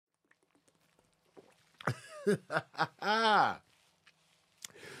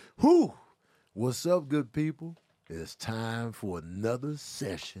Whew. What's up, good people? It's time for another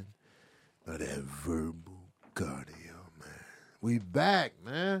session of that verbal cardio, man. We back,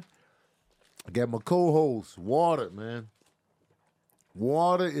 man. I got my co-host, Water, man.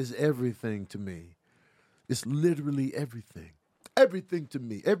 Water is everything to me. It's literally everything. Everything to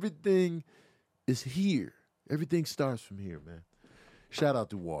me. Everything is here. Everything starts from here, man. Shout out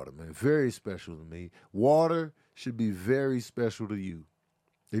to Water, man. Very special to me. Water should be very special to you.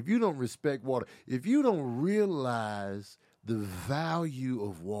 If you don't respect water, if you don't realize the value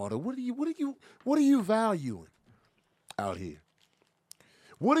of water, what are you valuing out here?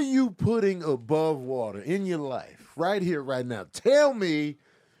 What are you putting above water in your life right here, right now? Tell me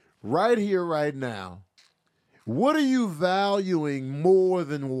right here, right now, what are you valuing more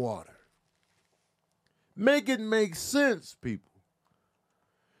than water? Make it make sense, people.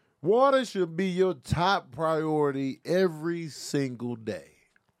 Water should be your top priority every single day.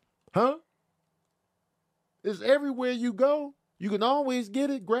 Huh? It's everywhere you go. You can always get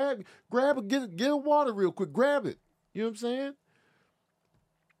it. Grab it, get a water real quick. Grab it. You know what I'm saying?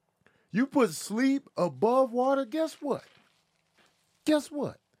 You put sleep above water, guess what? Guess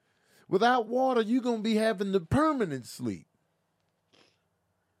what? Without water, you're going to be having the permanent sleep.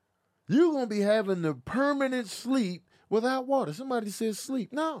 You're going to be having the permanent sleep without water. Somebody says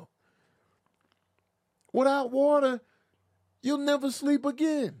sleep. No. Without water, you'll never sleep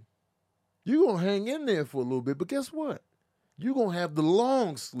again. You're going to hang in there for a little bit, but guess what? You're going to have the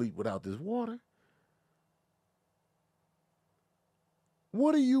long sleep without this water.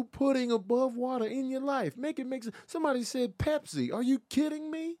 What are you putting above water in your life? Make it make sense. Somebody said Pepsi. Are you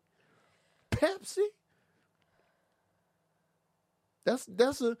kidding me? Pepsi? That's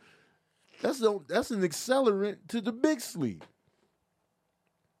an accelerant to the big sleep.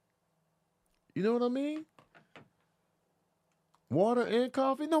 You know what I mean? Water and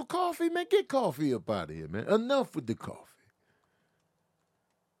coffee? No, coffee, man. Get coffee up out of here, man. Enough with the coffee.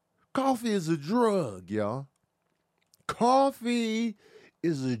 Coffee is a drug, y'all. Coffee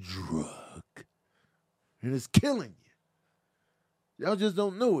is a drug. And it's killing you. Y'all just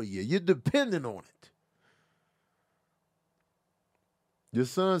don't know it yet. You're dependent on it. Your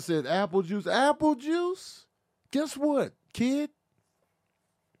son said apple juice. Apple juice? Guess what, kid?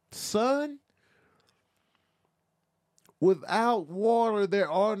 Son? Without water,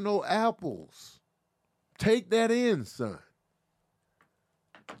 there are no apples. Take that in, son.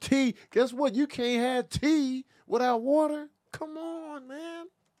 Tea, guess what? You can't have tea without water. Come on, man.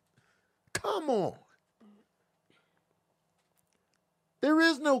 Come on. There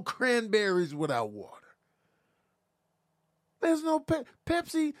is no cranberries without water. There's no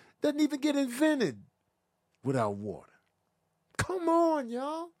Pepsi doesn't even get invented without water. Come on,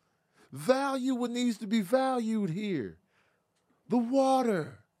 y'all. Value what needs to be valued here. The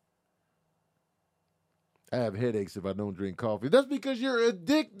water. I have headaches if I don't drink coffee. That's because you're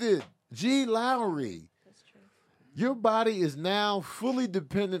addicted. G. Lowry. That's true. Your body is now fully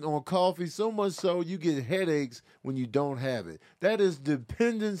dependent on coffee, so much so you get headaches when you don't have it. That is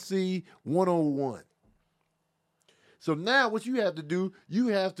dependency 101. So now what you have to do, you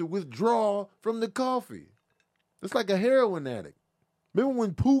have to withdraw from the coffee. It's like a heroin addict. Remember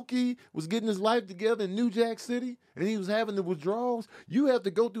when Pookie was getting his life together in New Jack City and he was having the withdrawals? You have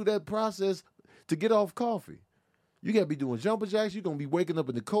to go through that process to get off coffee. You got to be doing jumper jacks. You're going to be waking up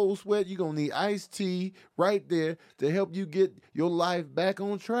in the cold sweat. You're going to need iced tea right there to help you get your life back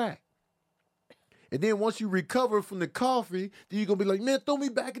on track. And then once you recover from the coffee, then you're going to be like, man, throw me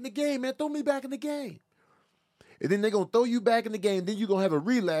back in the game, man. Throw me back in the game. And then they're going to throw you back in the game. Then you're going to have a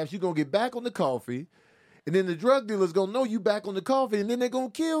relapse. You're going to get back on the coffee. And then the drug dealer's going to know you back on the coffee. And then they're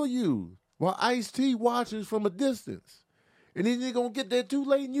going to kill you while iced tea watches from a distance. And then you're going to get there too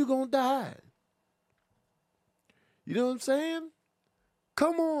late and you're going to die. You know what I'm saying?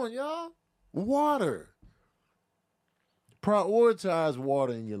 Come on, y'all. Water. Prioritize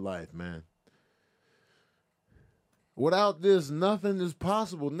water in your life, man. Without this, nothing is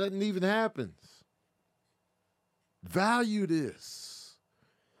possible. Nothing even happens. Value this.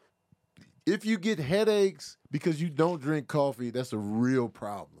 If you get headaches because you don't drink coffee, that's a real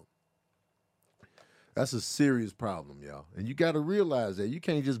problem. That's a serious problem, y'all. And you got to realize that. You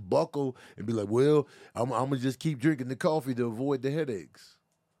can't just buckle and be like, well, I'm going to just keep drinking the coffee to avoid the headaches.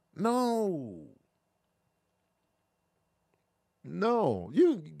 No. No.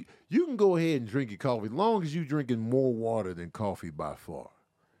 You can go ahead and drink your coffee as long as you're drinking more water than coffee by far.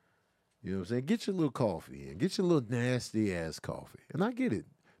 You know what I'm saying? Get your little coffee in. Get your little nasty-ass coffee. And I get it.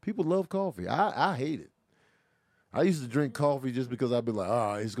 People love coffee. I hate it. I used to drink coffee just because I'd be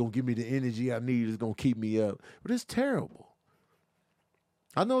like, it's going to give me the energy I need. It's going to keep me up. But it's terrible.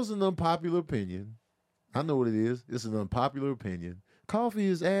 I know it's an unpopular opinion. I know what it is. It's an unpopular opinion. Coffee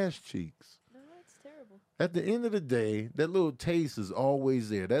is ass cheeks. No, it's terrible. At the end of the day, that little taste is always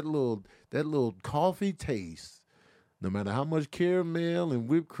there. That little coffee taste, no matter how much caramel and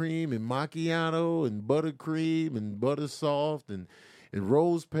whipped cream and macchiato and buttercream and butter soft and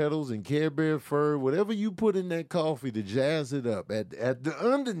rose petals and Cadbury fur, whatever you put in that coffee to jazz it up, at the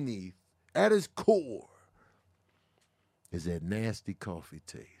underneath, at its core, is that nasty coffee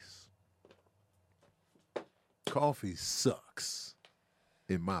taste. Coffee sucks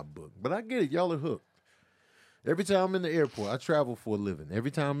in my book. But I get it. Y'all are hooked. Every time I'm in the airport, I travel for a living.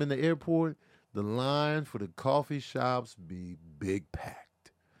 Every time I'm in the airport, the line for the coffee shops be big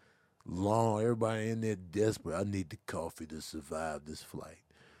packed. Long, everybody in there desperate. I need the coffee to survive this flight.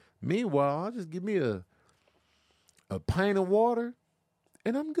 Meanwhile, I just give me a pint of water,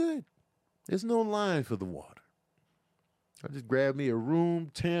 and I'm good. There's no line for the water. I just grab me a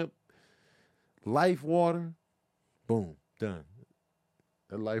room temp Life water. Boom, done.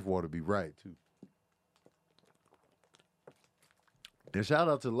 That Life water be right too. And shout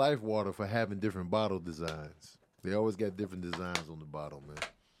out to Life Water for having different bottle designs. They always got different designs on the bottle, man.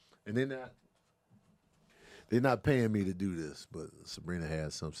 And they're not paying me to do this, but Sabrina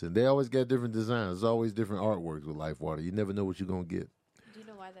has something. They always got different designs. There's always different artworks with Life Water. You never know what you're gonna get. Do you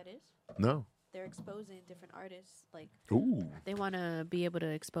know why that is? No. They're exposing different artists. Like, Ooh. they want to be able to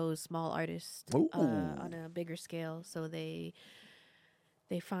expose small artists on a bigger scale. So they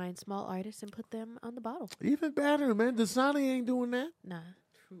find small artists and put them on the bottle. Even better, man. Dasani ain't doing that. Nah.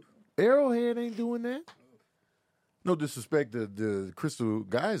 Arrowhead ain't doing that. No disrespect to the Crystal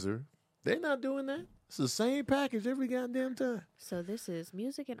Geyser. They're not doing that. It's the same package every goddamn time. So this is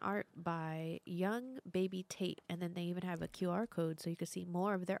music and art by Young Baby Tate. And then they even have a QR code so you can see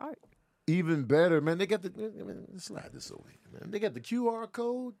more of their art. Even better, man. They got slide this over here, man. They got the QR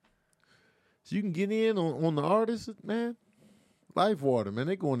code. So you can get in on the artist, man. Life Water, man.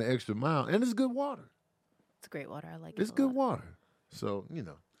 They going the extra mile. And it's good water. It's great water. I like it. It's good water. So,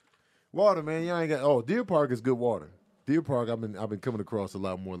 water, man. Y'all ain't got. Deer Park is good water. Deer Park, I've been coming across a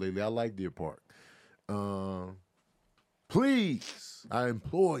lot more lately. I like Deer Park. Please, I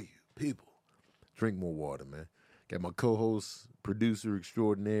implore you, people, drink more water, man. Got my co-host, producer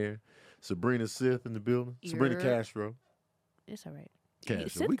extraordinaire, Sabrina Sith in the building. Sabrina Castro. It's all right. Castro.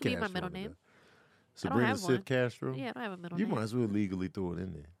 Sith could be my middle name. Sabrina Sith Castro. Yeah, I don't have a middle You name. might as well legally throw it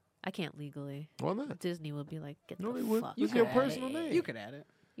in there. I can't legally. Why not? Disney would be like, get No, the they would. fuck It's out your of personal here. name. You could add it.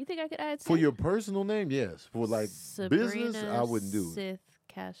 You think I could add For Sith? your personal name, yes. For like Sabrina business, I wouldn't do it. Sith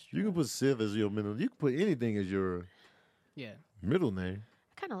Castro. You can put Sith as your middle. You can put anything as your Yeah. middle name.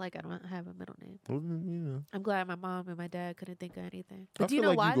 I kind of like I don't have a middle name. Well, then, I'm glad my mom and my dad couldn't think of anything. I But do you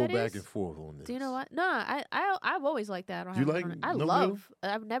feel know like why you go that back is? and forth on this. Do you know what? No, I've always liked that. I don't You have a like middle name. I no love.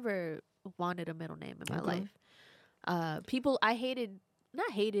 I've never wanted a middle name in my Okay. life. People,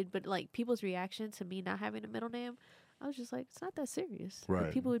 not hated, but like people's reaction to me not having a middle name. I was just like, it's not that serious. Like,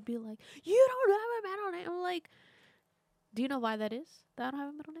 Right. people would be like, you don't have a middle name. I'm like, do you know why that is? That I don't have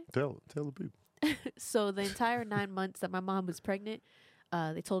a middle name? Tell the people. So the entire 9 months that my mom was pregnant,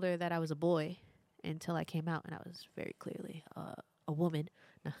 they told her that I was a boy until I came out, and I was very clearly a woman.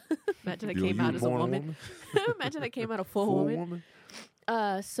 Imagine I came out as a born woman. Imagine I came out a full woman.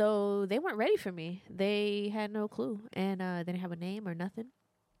 So they weren't ready for me. They had no clue, and they didn't have a name or nothing.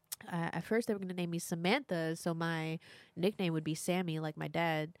 At first, they were going to name me Samantha, so my nickname would be Sammy, like my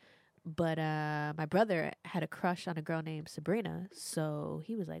dad. But my brother had a crush on a girl named Sabrina, so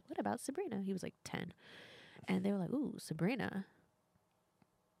he was like, what about Sabrina? He was like 10. And they were like, ooh, Sabrina.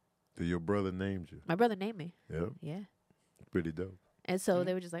 So your brother named you. My brother named me. Yep. Yeah. Pretty dope. And so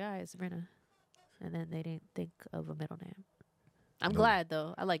they were just like, all right, Sabrina. And then they didn't think of a middle name. I'm No. glad,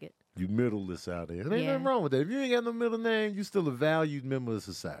 though. I like it. You middleless out there. There ain't Yeah. nothing wrong with that. If you ain't got no middle name, you still a valued member of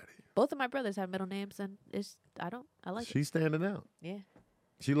society. Both of my brothers have middle names, and I like it. She's standing out. Yeah.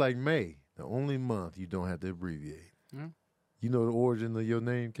 She like May, the only month you don't have to abbreviate. Hmm? You know the origin of your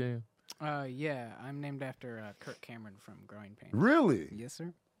name, Cam? Yeah, I'm named after Kirk Cameron from Growing Pains. Really? Yes,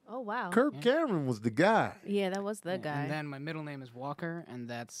 sir. Oh, wow. Kirk Yeah. Cameron was the guy. Yeah, that was the Yeah, guy. And then my middle name is Walker, and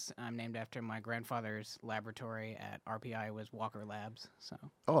I'm named after my grandfather's laboratory at RPI was Walker Labs. So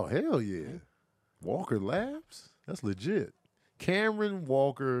Oh, hell yeah. Yeah. Walker Labs? That's legit. Cameron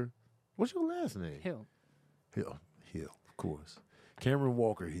Walker. What's your last name? Hill. Hill, of course. Cameron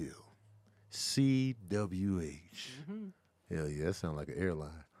Walker Hill. CWH. Mm-hmm. Hell yeah, that sounds like an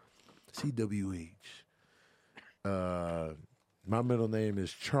airline. CWH. My middle name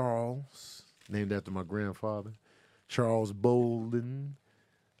is Charles, named after my grandfather. Charles Bolden.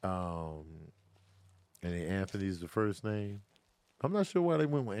 And then Anthony's the first name. I'm not sure why they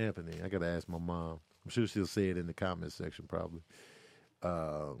went with Anthony. I got to ask my mom. I'm sure she'll say it in the comment section probably.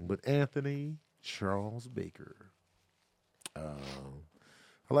 But Anthony Charles Baker. I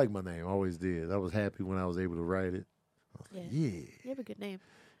like my name. I always did. I was happy when I was able to write it. I was like, yeah. You have a good name.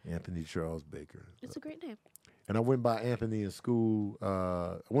 Anthony Charles Baker. It's a great name. And I went by Anthony in school.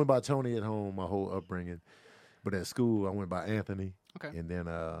 I went by Tony at home my whole upbringing. But at school, I went by Anthony. Okay. And then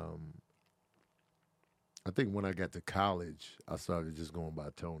I think when I got to college, I started just going by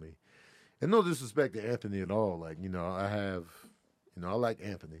Tony. And no disrespect to Anthony at all. Like, I like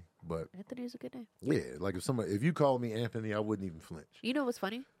Anthony. But Anthony is a good name. yeah, like if you called me Anthony, I wouldn't even flinch. You know what's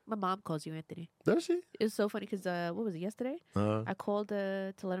funny? My mom calls you Anthony. Does she? It's so funny because what was it, yesterday? I called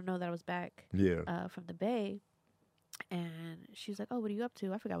to let her know that I was back from the Bay. And she's like, oh, what are you up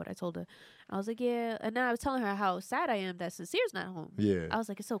to? I forgot what I told her. I was like, yeah. And then I was telling her how sad I am that Sincere's not home. Yeah. I was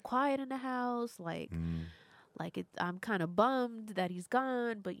like, it's so quiet in the house. I'm kind of bummed that he's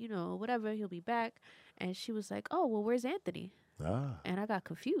gone. But, whatever, he'll be back. And she was like, oh, well, where's Anthony? And I got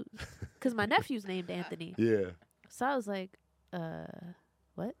confused because my nephew's named Anthony. Yeah. So I was like,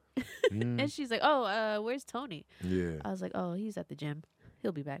 what? And she's like, oh, where's Tony? Yeah. I was like, oh, he's at the gym.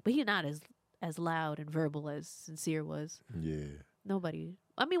 He'll be back. But he's not as loud and verbal as Sincere was. Yeah. Nobody.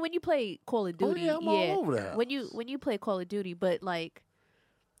 I mean, when you play Call of Duty, I'm all over that. when you play Call of Duty, but like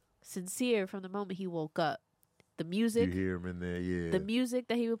Sincere from the moment he woke up, the music, you hear him in there, yeah. the music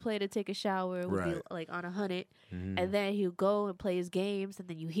that he would play to take a shower would be like on 100, and then he'll go and play his games, and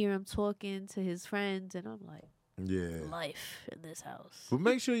then you hear him talking to his friends, and I'm like, life in this house. But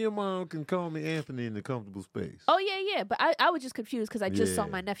make sure your mom can call me Anthony in the comfortable space. Oh yeah. But I was just confused because I just saw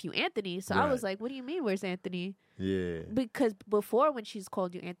my nephew Anthony, so I was like, what do you mean? Where's Anthony? Yeah. Because before when she's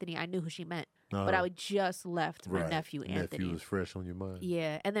called you Anthony, I knew who she meant. But I would just left my nephew Anthony. Nephew was fresh on your mind.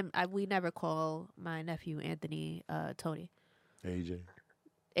 Yeah, and then we never call my nephew Anthony Tony. AJ.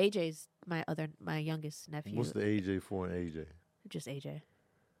 AJ's my youngest nephew. What's the AJ for in AJ? Just AJ.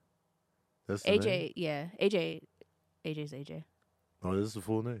 That's the AJ, name? yeah. AJ's AJ. Oh, this is the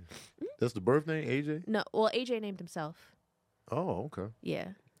full name. That's the birth name, AJ? No, well, AJ named himself. Oh, okay. Yeah.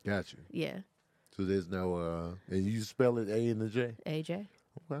 Got you. Yeah. So there's no and you spell it A and the J? AJ.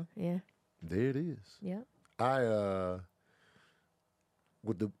 Okay. Yeah. There it is. Yeah. I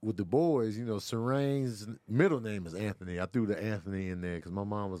with the boys, Serene's middle name is Anthony. I threw the Anthony in there because my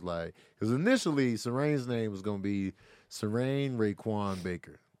mom was like, because initially Serene's name was gonna be Serene Raekwon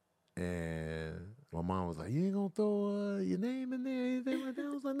Baker, and my mom was like, you ain't gonna throw your name in there, anything like that. I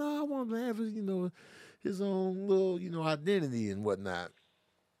was like, no, I want him to have his own little identity and whatnot.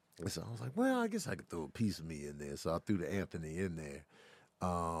 And so I was like, well, I guess I could throw a piece of me in there. So I threw the Anthony in there.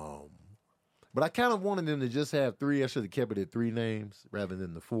 But I kind of wanted them to just have 3. I should have kept it at 3 names rather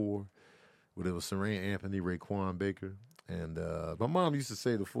than the 4. But it was Serene Anthony Raekwon Baker. And my mom used to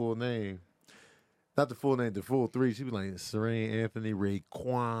say the full name. Not the full name, the full 3. She was like, Serene Anthony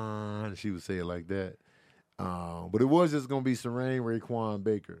Raekwon. She would say it like that. But it was just going to be Serene Raekwon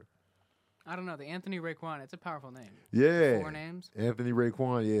Baker. I don't know. The Anthony Raekwon, it's a powerful name. Yeah. 4 names. Anthony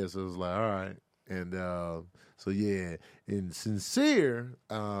Raekwon, yeah. So it was like, all right. And so, yeah. And Sincere,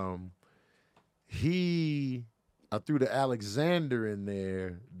 I threw the Alexander in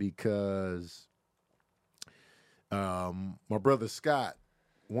there because my brother Scott,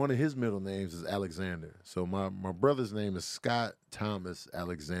 one of his middle names is Alexander. So my brother's name is Scott Thomas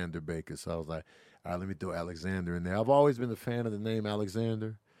Alexander Baker. So I was like, all right, let me throw Alexander in there. I've always been a fan of the name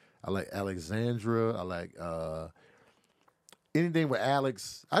Alexander. I like Alexandra. I like anything with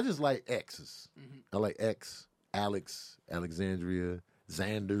Alex. I just like X's. Mm-hmm. I like X, Alex, Alexandria,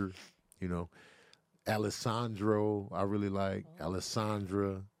 Xander, Alessandro, I really like.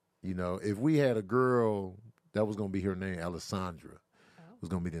 Alessandra. If we had a girl, that was going to be her name. Alessandra was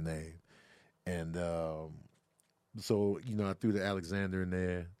going to be the name. And so, I threw the Alexander in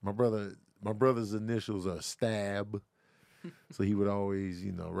there. My brother's initials are Stab. So he would always,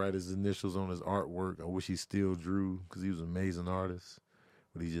 write his initials on his artwork. I wish he still drew because he was an amazing artist.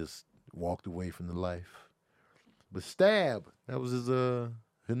 But he just walked away from the life. But Stab, that was his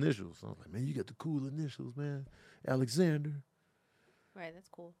initials. So I was like, man, you got the cool initials, man. Alexander. Right, that's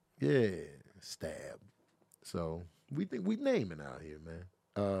cool. Yeah, Stab. So we think we naming out here, man.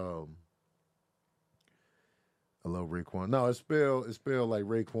 I love Raekwon. No, it's spelled like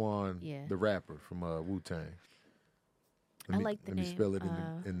Raekwon, the rapper from Wu-Tang. Like the name. Let me spell it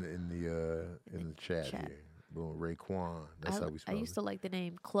in the chat here. Boom, Raekwon. That's how we spell it. I used to like the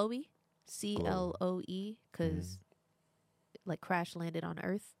name Chloe, Chloe, because like crash landed on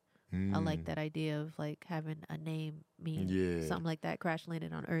Earth. I like that idea of like having a name mean Yeah. something like that crash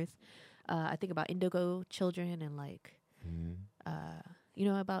landed on Earth. I think about indigo children and like you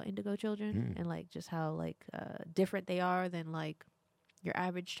know about indigo children and like just how like different they are than like your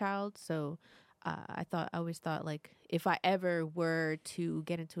average child. So I always thought like if I ever were to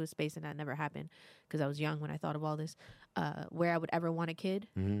get into a space, and that never happened because I was young when I thought of all this, where I would ever want a kid,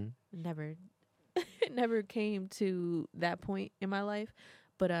 never it never came to that point in my life.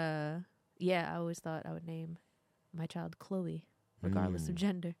 But yeah, I always thought I would name my child Chloe, regardless of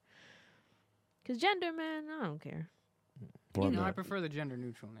gender. Cause gender, man, I don't care. Why You know, I not? prefer the gender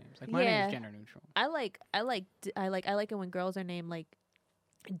neutral names. Like my name Yeah. is gender neutral. I like it when girls are named like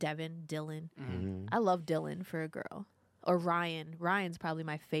Devin, Dylan. I love Dylan for a girl. Or Ryan. Ryan's probably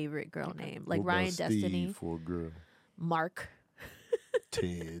my favorite girl name. Like What about Ryan Steve Destiny, for a girl? Mark,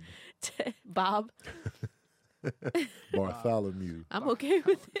 Ted. Bob. Bartholomew. I'm okay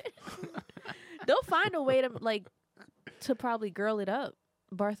with it. They'll find a way to like to probably girl it up.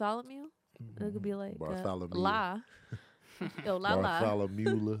 Bartholomew. It could be like Bartholomew. La. Yo, La La.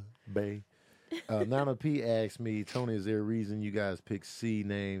 Bartholomew Bay. Nana P asked me, Tony, is there a reason you guys pick C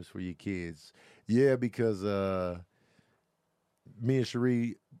names for your kids? Yeah, because me and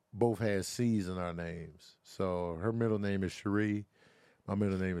Cherie both had C's in our names. So her middle name is Cherie. My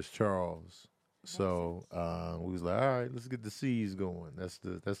middle name is Charles. So we was like, all right, let's get the C's going. That's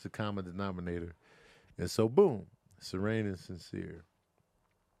the common denominator. And so boom, Serene and Sincere.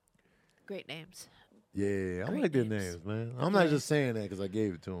 Great names. Yeah, I Great like their names. names, man. I'm not just saying that because I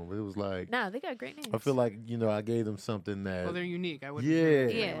gave it to them, but it was like Nah, they got great names. I feel like I gave them something that Well, they're unique. I wouldn't Yeah. yeah.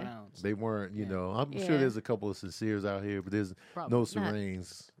 Yeah. anyone else. they weren't. Yeah. I'm Yeah. sure there's a couple of Sinceres out here, but there's Probably. no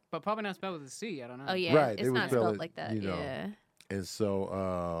Serenes. But probably not spelled with a C. I don't know. Oh yeah, Right, they it's would not spell spelled it, like that. you know. Yeah. And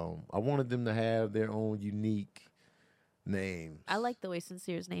so I wanted them to have their own unique names. I like the way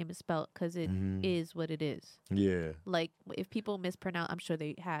Sincere's name is spelled because it is what it is. Yeah. Like if people mispronounce, I'm sure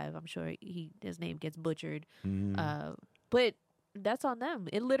they have. I'm sure his name gets butchered. Mhm. But that's on them.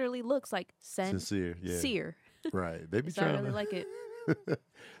 It literally looks like Sincere. Yeah. Sear. Right. They be So I trying. really to, like it.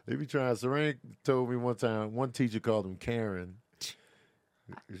 they be trying. Serene told me one time. One teacher called him Karen.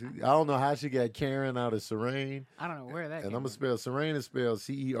 I don't know how she got Karen out of Serene. I don't know where that And came I'm gonna from. spell Serene is spelled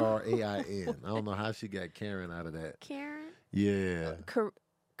Cerain. I don't know how she got Karen out of that. Karen, Yeah,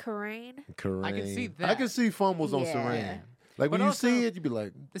 Karain. Karen. I can see I that. can see fumbles on Yeah. Serene. Like But when you also- see it, you be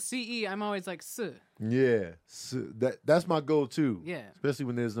like, The CE, I'm always like, "S." yeah. That's my go-to. Yeah. Especially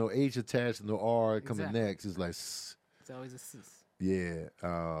when there's no H attached and no R coming Exactly. next. It's like, S. It's always a "S." Yeah.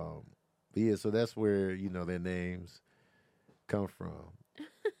 But yeah. So that's where their names come from.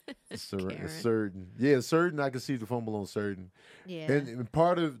 Karen. Certain. Yeah, certain. I can see the fumble on certain. Yeah. And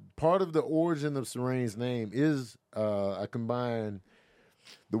part of the origin of Serene's name is I combine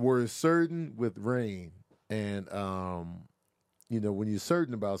the word certain with rain. And when you're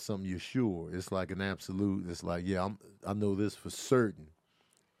certain about something, you're sure. It's like an absolute. It's like, yeah, I know this for certain.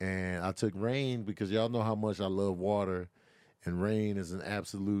 And I took rain because y'all know how much I love water, and rain is an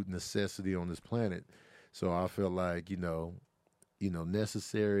absolute necessity on this planet. So I feel like,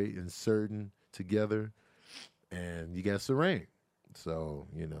 necessary and certain together, and you got Serene. So,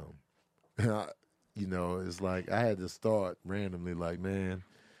 it's like I had to start randomly, like, man,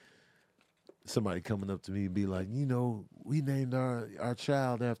 somebody coming up to me and be like, we named our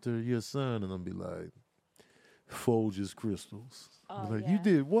child after your son, and I'll be like, Folgers Crystals. Oh, Like, yeah. you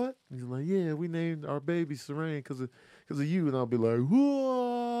did what? He's like, yeah, we named our baby Serene because of you, and I'll be like,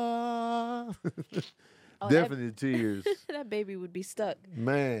 whoa. Oh, Definitely tears. that baby would be stuck.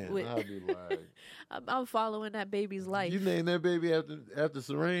 Man, Wait. I'll be like, I'm following that baby's life. you named that baby after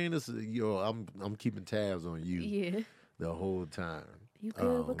Serene? I'm keeping tabs on you Yeah. the whole time. You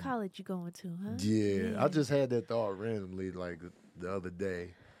good? What college you going to, huh? Yeah, I just had that thought randomly, like the other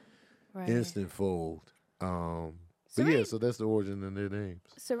day. right. Instant fold. But Serene- yeah, so that's the origin of their names.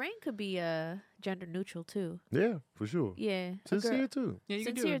 Serene could be gender neutral too. Yeah, for sure. Yeah. a Sincere girl- too. Yeah, you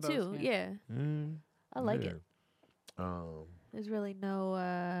can do Sincere it both, too. Yeah. I like it. There's really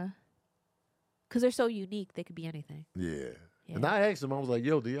no because they're so unique. They could be anything. Yeah. Yeah. And I asked them, I was like,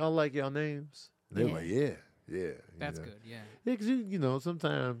 yo, do y'all like y'all names? And they were Yeah. like, yeah. you That's know. good. Yeah. Yeah, because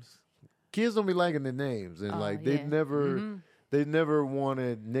sometimes kids don't be liking their names, and Oh, like yeah. they never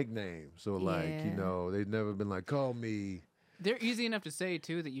wanted nicknames. So like Yeah. they've never been like, call me. They're easy enough to say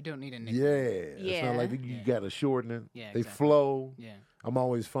too that you don't need a nickname. Yeah, it's not Yeah. like you Yeah. got to shorten it. Yeah, They exactly. flow. Yeah. I'm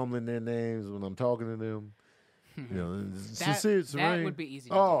always fumbling their names when I'm talking to them. That, Sincere that Serene. would be easy.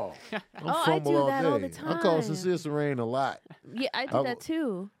 To Oh, I'm Oh, I fumble do all that day. all the I call time. Sincere Serene a lot. Yeah, I do I that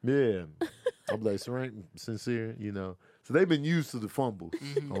too. Yeah, I'm like Serene, Sincere. So they've been used to the fumbles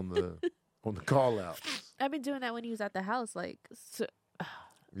Mhm. on the call outs. I've been doing that when he was at the house, like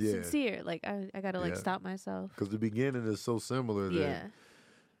Yeah. sincere. Like I gotta like Yeah. stop myself. Because the beginning is so similar that, Yeah.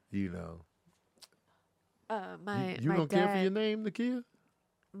 you know. My you my don't dad, care for your name, Nakia?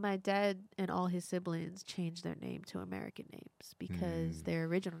 my dad and all his siblings changed their name to American names because their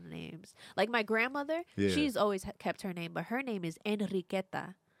original names, like my grandmother, Yeah. she's always kept her name, but her name is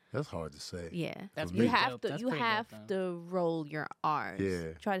Enriqueta. That's hard to say. Yeah, That's For you me. pretty have dope. to That's you pretty have dope, though. to roll your R's.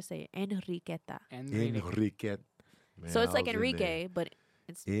 Yeah. Try to say Enriqueta. Enriqueta. Man, So it's I like was in Enrique, but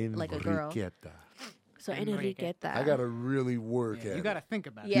it's there. like a girl. Enriqueta. So Enrique. Enriqueta. I got to really work Yeah, at you it. got to think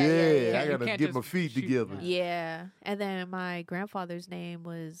about Yeah, it. Yeah, yeah. I You got to can't get just my feet shoot- together. Yeah, and then my grandfather's name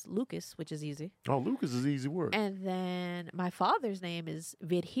was Lucas, which is easy. Oh, Lucas is easy work. And then my father's name is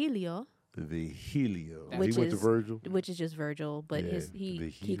Virgilio, Vigilio. Which he went to is- Virgil. which is just Virgil, but Yeah,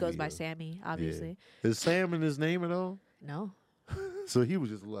 he goes by Virgilio. Sammy, obviously. Is Sam in his name at all? No, So he was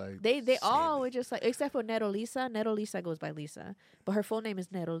just like they all Sammy. were just like, except for Nerolisa. Nerolisa goes by Lisa, but her full name is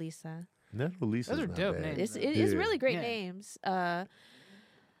Nerolisa. Never Lisa's Those are not dope bad. names. It's Yeah. really great Yeah. names.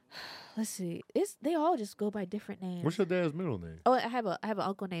 Let's see, they all just go by different names. What's your dad's middle name? Oh, I have an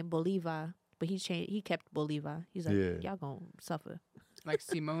uncle named Bolivar, but he kept Bolivar. He's like, Yeah. y'all gonna suffer. Like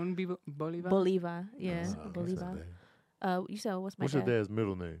Simone Bolivar. Bolivar, yeah, Oh, that's not Bolivar. bad. You said what's my What's dad? your dad's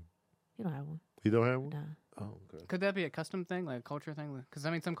middle name? You don't have one. You don't have one? Nah, Oh, okay. Could that be a custom thing, like a culture thing? Because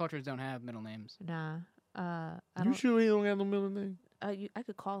I mean, some cultures don't have middle names. nah. I You don't. sure he don't have no middle name? I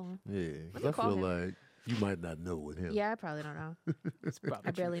could call him. Yeah, 'cause me I call feel him. like you might not know with him. Yeah, I probably don't know. It's probably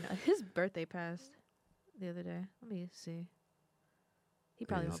I barely know. His birthday passed the other day. Let me see. He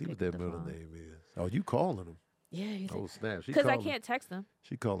probably Yeah, won't see pick what that up the middle phone. name is. Oh, you calling him? Yeah, he's Oh like, snap! She because I calling- can't text him.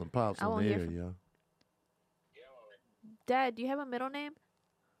 She calling pops I on won't the hear air, from- y'all. Dad, do you have a middle name?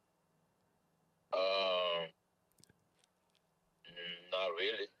 Not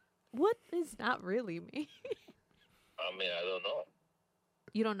really. What is not really me? I mean, I don't know.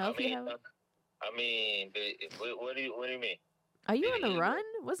 You don't know I if you mean, have. what do you mean? Are you on the run?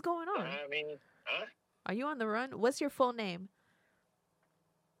 What's going on? I mean, huh? Are you on the run? What's your full name?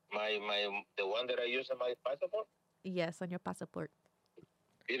 The one that I use on my passport, Yes, on your passport.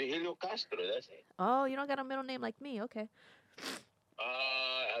 Virgilio Castro. That's it. Oh, you don't got a middle name like me. Okay.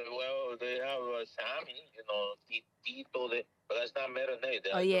 Well, they have Sammy, Tito, but that's not middle name.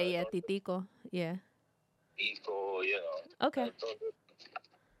 Oh yeah, Titico. Yeah. Tito, Okay.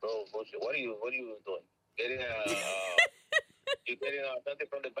 So, what are you doing? Getting you getting something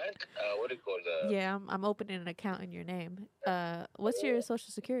from the bank? What do you call that? Yeah, I'm opening an account in your name. What's your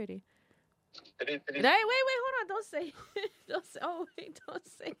social security? Wait, hold on. Don't say it. Don't say. Oh, wait, don't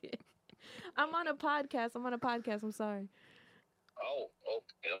say it. I'm on a podcast. I'm sorry. Oh,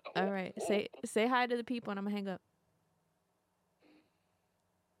 okay. All right. Say hi to the people, and I'm gonna hang up.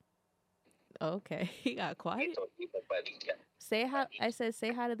 Okay, he got quiet. Say hi. I said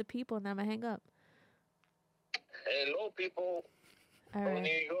say hi to the people, and I'm gonna hang up. Hello, people All from right.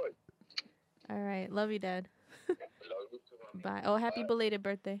 New York. All right. Love you, Dad. Love you too, mommy. Bye. Oh, happy belated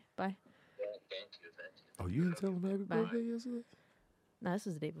birthday. Bye. Thank you. Oh, you didn't tell him happy Bye. birthday yesterday? No, this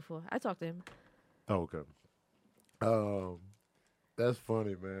was the day before. I talked to him. Oh, okay. That's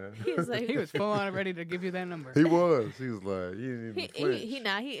funny, man. He was like, He was full on ready to give you that number. He was. He was like, he didn't even he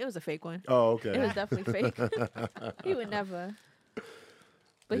flinch. it was a fake one. Oh, okay. It was definitely fake. He would never.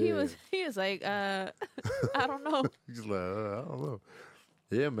 But he was like, I don't know. He's like, I don't know.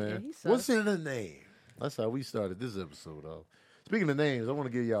 Yeah, man. he What's sucks. in the name? That's how we started this episode off. Speaking of names, I want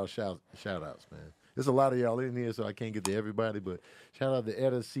to give y'all shout outs, man. There's a lot of y'all in here, so I can't get to everybody, but shout out to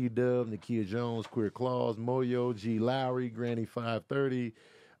Etta C. Dub, Nakia Jones, Queer Claus, Moyo, G. Lowry, Granny 530,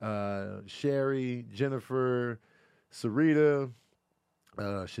 Sherry, Jennifer, Sarita,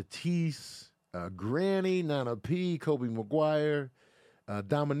 Shatise, Granny, Nana P, Kobe McGuire,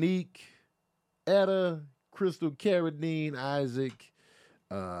 Dominique, Etta, Crystal Carradine, Isaac,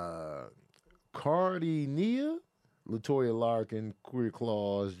 Cardi Nia, Latoya Larkin, Queer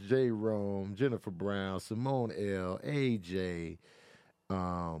Claus, J. Rome, Jennifer Brown, Simone L, AJ,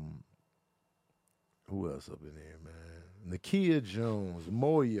 who else up in there, man? Nakia Jones,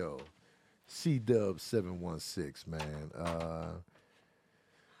 Moyo, C-Dub 716, man.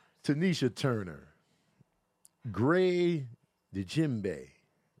 Tanisha Turner, Gray Djimbe,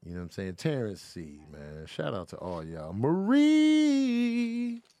 you know what I'm saying? Terrence C, man. Shout out to all y'all.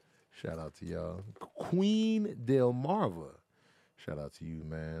 Marie, shout out to y'all. Queen Del Marva, shout out to you,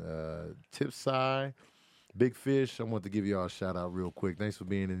 man. Tipsy, Big Fish, I want to give y'all a shout out real quick. Thanks for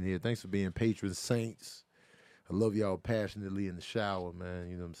being in here. Thanks for being patron saints. I love y'all passionately in the shower, man.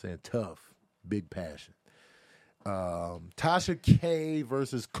 You know what I'm saying? Tough, big passion. Tasha K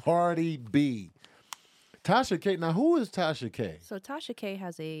versus Cardi B. Tasha K. Now, who is Tasha K? So Tasha K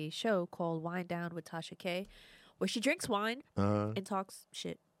has a show called Wine Down with Tasha K, where she drinks wine and talks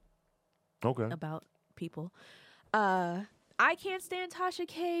shit Okay. about people. I can't stand Tasha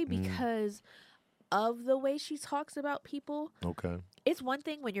K because of the way she talks about people. Okay. It's one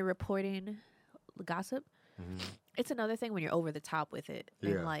thing when you're reporting gossip. It's another thing when you're over the top with it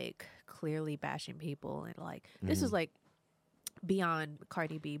Yeah. and like clearly bashing people and like this is like beyond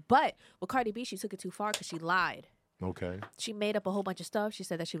Cardi B. But with Cardi B, she took it too far because she lied. Okay. She made up a whole bunch of stuff. She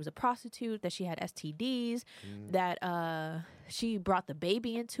said that she was a prostitute, that she had STDs, that she brought the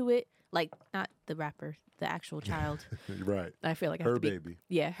baby into it. Like, not the rapper, the actual child. Right. I feel like I Her have to baby.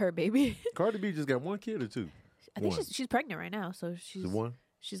 Yeah, her baby. Cardi B just got one kid or two? I think One. she's pregnant right now, so The one?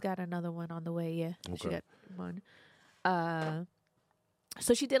 she's got another one on the way. Yeah, she Okay. got one.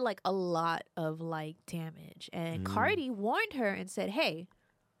 So she did like a lot of like damage, and Cardi warned her and said, "Hey,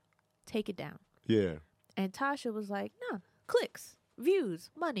 take it down." Yeah. And Tasha was like, "No, clicks, views,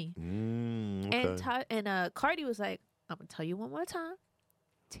 money." Okay. And Cardi was like, "I'm gonna tell you one more time,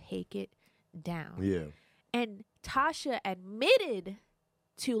 take it down." Yeah. And Tasha admitted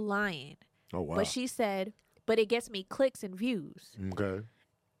to lying, Oh, wow. but she said, "But it gets me clicks and views." Okay.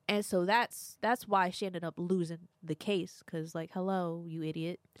 And so that's why she ended up losing the case, because like, hello, you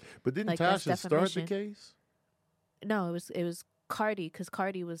idiot. But didn't Like, that's Tasha start the defamation. case? No, it was Cardi, because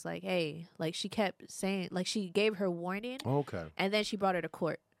Cardi was like, hey, like she kept saying, like she gave her warning, Okay. and then she brought her to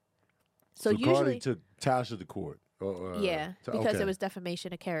court. So Cardi usually, took Tasha to court. yeah, because okay. it was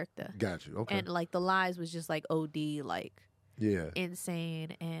defamation of character, Got you. Okay. and like the lies was just like OD, like yeah.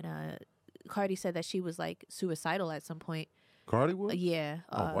 insane. And Cardi said that she was like suicidal at some point. Cardi was? Yeah.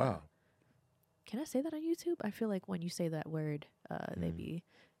 Oh, wow. Can I say that on YouTube? I feel like when you say that word, they be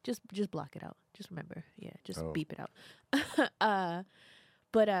just block it out. Just remember, yeah, just beep it out.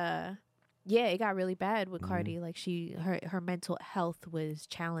 But yeah, it got really bad with Cardi. Like her mental health was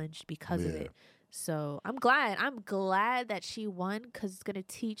challenged because of Yeah. it. So I'm glad that she won, because it's gonna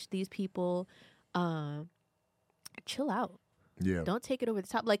teach these people, chill out. Yeah. Don't take it over the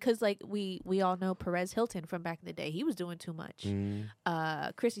top. Like, cause like we all know Perez Hilton from back in the day. He was doing too much.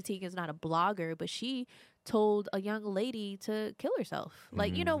 Chrissy Teigen's not a blogger, but she told a young lady to kill herself.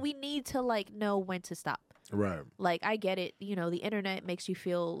 Like, you know, we need to like know when to stop. Right. Like, I get it. You know, the internet makes you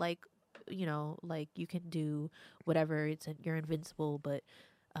feel like, you know, like you can do whatever. You're invincible. But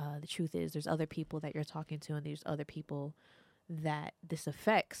the truth is, there's other people that you're talking to, and there's other people that this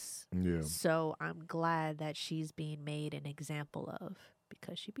affects. Yeah. So I'm glad that she's being made an example of,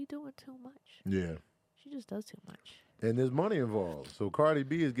 because she be doing too much. Yeah. She just does too much. And there's money involved. So Cardi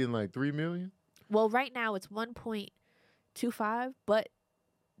B is getting like $3 million? Well, right now it's 1.25, but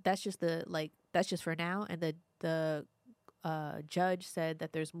that's just that's just for now. And the judge said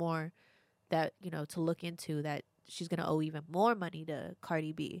that there's more that, you know, to look into, that she's going to owe even more money to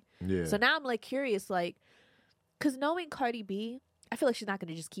Cardi B. Yeah. So now I'm like curious, like, because knowing Cardi B, I feel like she's not going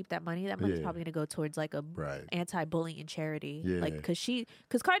to just keep that money. That money's Yeah. probably going to go towards like a Right. anti-bullying charity. Yeah. Like,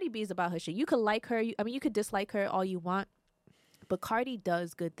 because Cardi B is about her shit. You could like her. You could dislike her all you want, but Cardi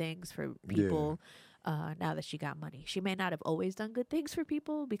does good things for people. Now that she got money, she may not have always done good things for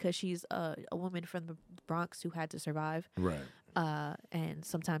people, because she's a woman from the Bronx who had to survive. Right. And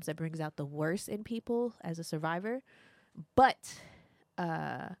sometimes that brings out the worst in people as a survivor. But,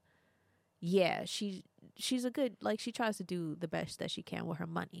 yeah, she's a good, like, she tries to do the best that she can with her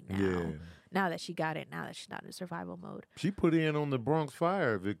money now. Yeah. Now that she got it, now that she's not in survival mode. She put in on the Bronx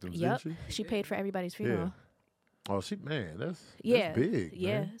fire victims, Yep. didn't she? She paid for everybody's funeral. Oh, man, that's Yeah. big.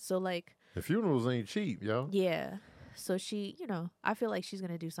 Yeah. Man. So, like, The funerals ain't cheap, yo. yeah. So she, you know, I feel like she's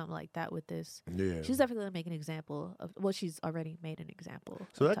going to do something like that with this. Yeah. She's definitely going to make an example of, well, she's already made an example.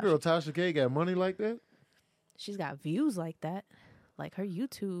 So of that girl Tasha K got money like that? She's got views like that, like her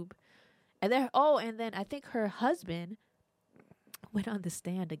YouTube. And then I think her husband went on the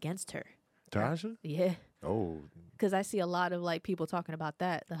stand against her. Tasha? Yeah. Oh, Because I see a lot of like people talking about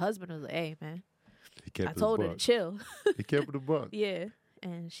that. The husband was like, hey, man, he kept I it told a her to buck. chill. He kept it a buck. Yeah.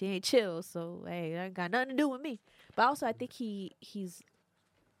 And she ain't chill. So, hey, that ain't got nothing to do with me. But also, I think I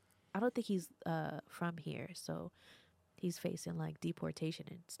don't think he's from here. So he's facing like deportation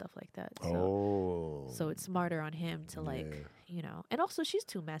and stuff like that. So, so it's smarter on him to like, Yeah. you know, and also she's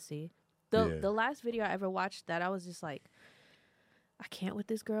too messy. Yeah. The last video I ever watched that I was just like, I can't with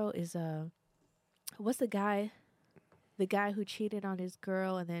this girl is what's the guy who cheated on his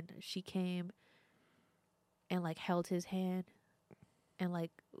girl, and then she came and like held his hand, and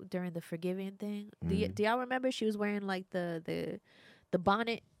like during the forgiving thing. Do y'all remember she was wearing like the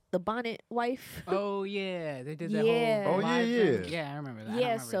bonnet the Bonnet wife. Oh yeah, they did that Yeah. whole Oh, yeah, live yeah. thing. Yeah, I remember that. I don't Yeah,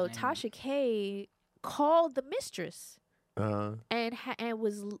 remember so his name. Tasha K called the mistress Uh-huh. and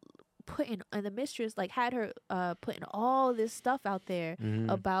was putting, and the mistress like had her putting all this stuff out there Mhm.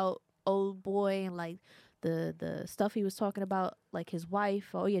 about old boy and like the stuff he was talking about, like his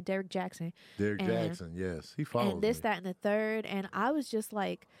wife. Oh yeah, Derek Jackson. Derek and- Jackson, yes. He follows And this, me. that, and the third. And I was just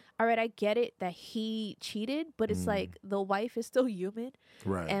like, all right, I get it that he cheated, but it's like the wife is still human.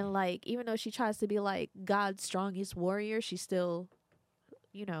 Right. And like, even though she tries to be like God's strongest warrior, she's still,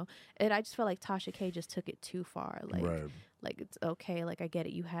 you know. And I just felt like Tasha K just took it too far. Like, right. like it's okay. Like I get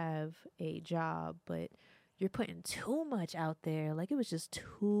it. You have a job, but you're putting too much out there. Like it was just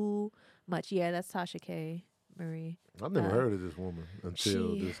too much. Yeah, that's Tasha K. Marie. I've never uh, heard of this woman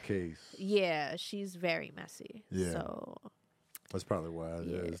until she- this case. Yeah, she's very messy. Yeah. So That's probably why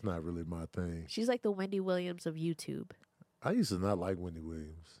Yeah. it's not really my thing. she's like the Wendy Williams of YouTube, I used to not like Wendy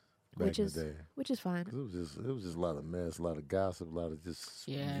Williams back which in is the day. which is fine. 'Cause it was just a lot of mess, a lot of gossip, a lot of just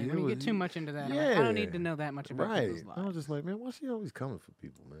Yeah, it when you was- get too much into that, I'm like, I don't need Yeah. to know that much about right. people's I was lives. just like, man, why she always coming for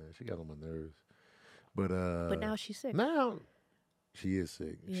people, man? She got on my nerves. But But now she's sick. now she is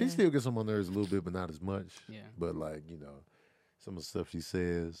sick. Yeah. She still gets on my nerves a little bit, but not as much. Yeah. But like, some of the stuff she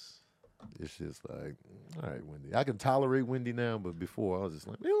says, it's just like, all right, Wendy. I can tolerate Wendy now, but before I was just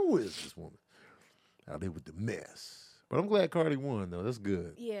like, man, who is this woman out there with the mess? But I'm glad Cardi won, though. That's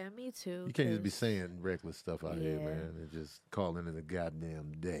good. Yeah, me too. You can't just be 'cause- saying reckless stuff out here, Yeah. man, and just calling it a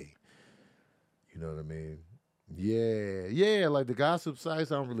goddamn day. You know what I mean? Yeah, like the gossip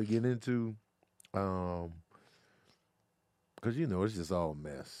sites I don't really get into. Because, it's just all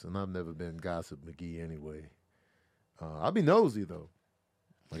mess. And I've never been Gossip McGee anyway. I'll be nosy, though.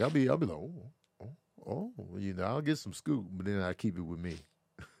 Like, I'll be like, oh. I'll get some scoop, but then I keep it with me.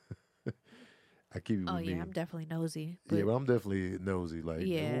 I keep it Oh with yeah, me. I'm definitely nosy. Yeah, but I'm definitely nosy. Like,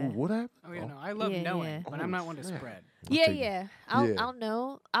 Yeah. what happened? Oh yeah, no, I love Yeah, knowing, yeah. but I'm not one to snap. spread. Yeah, take- yeah. Yeah. I'll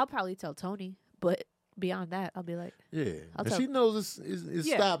know. I'll probably tell Tony, but beyond that, I'll be like, Yeah, I'll and tell- she knows it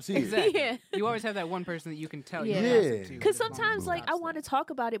Yeah, stops here. Exactly. Yeah. You always have that one person that you can tell. Yeah. You gossip to, because as long as sometimes it like I stops want to there. talk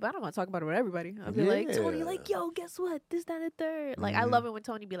about it, but I don't want to talk about it with everybody. I'll be like, Tony, Yeah. like, yo, guess what? This, that, and the third. Like, I Mhm. love it when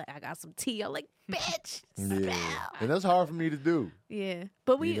Tony be like, I got some tea. I'm like, bitch, Yeah, spell. and that's hard for me to do. Yeah,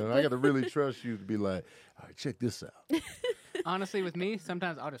 but we. I but- got to really trust you to be like, all right, check this out. Honestly, with me,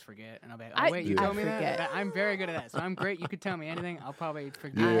 sometimes I'll just forget, and I'll be like, I- "Oh wait, you I told me forget. that." I'm very good at that, so I'm great. You could tell me anything, I'll probably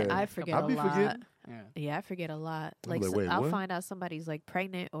forget. Yeah. I forget I'll a be lot. forgetting. Yeah. Yeah, I forget a lot. I'm Like, like, so wait, I'll what? find out somebody's like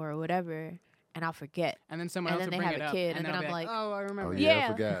pregnant or whatever, and I'll forget. And then someone And else then will they bring have it a up, kid, and then then I'll be I'm like, like, "Oh, I remember." Oh that." yeah, Yeah.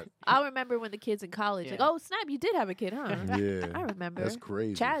 I forgot. I'll remember when the kid's in college. Like, Yeah. oh snap, you did have a kid, huh? Yeah, I remember. that's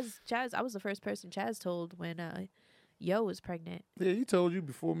crazy. Chaz, I was the first person Chaz told when Yo was pregnant. Yeah, he told you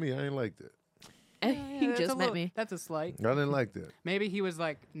before me. I ain't like that. And Yeah, he that's just a met little- me. That's a slight. I didn't like that. Maybe he was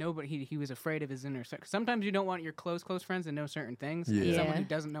like, no, but he was afraid of his inner circle. Sometimes you don't want your close friends to know certain things. and Yeah. Someone Yeah. who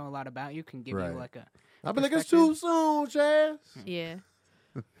doesn't know a lot about you can give Right. you like a. I'll be like, it's too soon, Chaz. Yeah.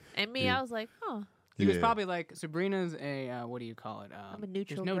 And me, Yeah. I was like, oh, He was Yeah. probably like, Sabrina's a what do you call it? I'm a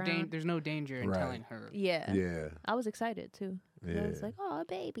neutral There's no ground. there's no danger in Right. telling her. yeah. Yeah, I was excited too. yeah. I was like, oh,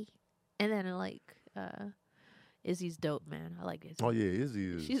 baby. And then like, Izzy's dope, man. I like Izzy. Oh yeah, Izzy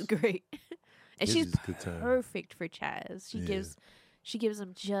is. She's great, and Izzy's she's a good time. perfect for Chaz. Yeah. She gives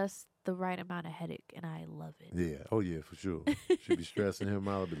him just the right amount of headache, and I love it. Yeah. Oh yeah, for sure. She'd be stressing him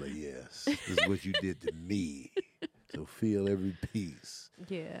out. I'd be like, yes, this is what you did to me. So feel every piece.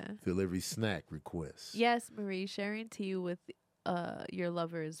 Yeah. Feel every snack request. Yes, Marie, sharing tea with your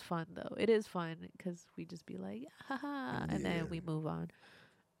lover is fun though. It is fun because we just be like, haha, and Yeah. then we move on.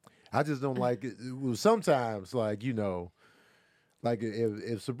 I just don't like it. Well, sometimes, like, like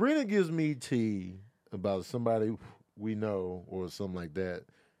if Sabrina gives me tea about somebody we know or something like that,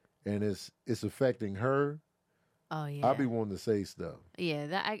 and it's affecting her, Oh yeah. I'll be wanting to say stuff.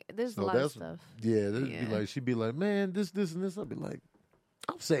 Yeah, there's So a lot of that's- stuff. Yeah, Yeah. Be like, she'd be like, man, this, and this. I'll be like,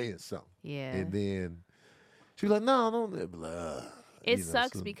 I'm saying something. Yeah. And then she'd be like, no, don't. I'd be like, It you know,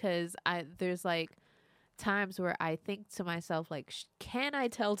 sucks so- because there's like times where I think to myself like, can I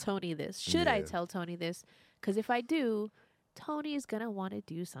tell Tony this? Should I Yeah. tell Tony this? Because if I do, Tony is gonna want to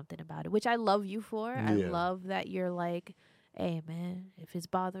do something about it, which I love you for. I Yeah. love that you're like, hey man, if it's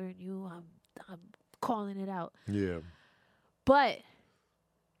bothering you, I'm calling it out. Yeah, But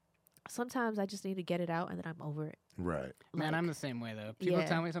sometimes I just need to get it out and then I'm over it. right. Man, Like, I'm the same way though. People Yeah.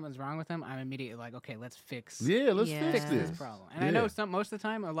 tell me something's wrong with them, I'm immediately like, okay, let's fix. Yeah, let's Yeah. fix Fix this this problem. And I know Yeah. most of the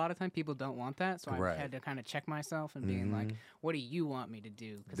time, a lot of time, people don't want that. So I've Right. had to kind of check myself and being like, Mhm. what do you want me to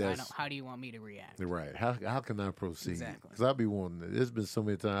do? Because That's- how do you want me to react? Right. How can I proceed? Exactly. Because I've been wanting to, there's been so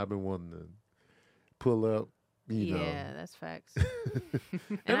many times I've been wanting to pull up, You know. Yeah, that's facts.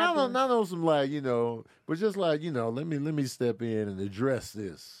 And I I know some like, but just like, let me step in and address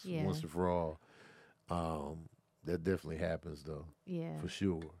this Yeah. once and for all. That definitely happens though, Yeah, for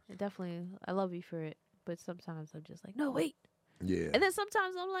sure. it definitely. I love you for it, but sometimes I'm just like, no, wait. Yeah. And then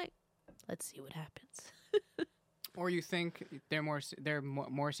sometimes I'm like, let's see what happens. Or you think they're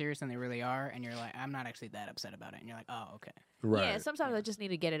more serious than they really are, and you're like, I'm not actually that upset about it, and you're like, oh, okay. Right. Yeah, sometimes I just need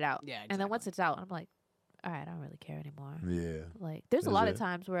to get it out. Yeah, And then once exactly. it's out, I'm like, all right, I don't really care anymore. Yeah. Like, there's a Is lot it? of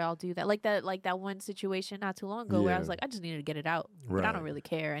times where I'll do that. Like that one situation not too long ago where I was Yeah. like, I just needed to get it out. But I Right. don't really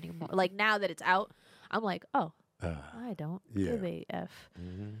care anymore. Like, now that it's out, I'm like, oh, I don't Yeah. give a F.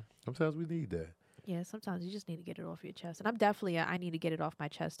 Mhm. Sometimes we need that. Yeah, sometimes you just need to get it off your chest. And I'm definitely I need to get it off my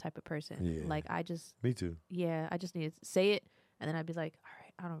chest type of person. Yeah. Like, I just Me too. I just need to say it, and then I'd be like, all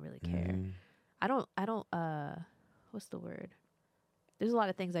right, I don't really care. Mhm. I don't what's the word? There's a lot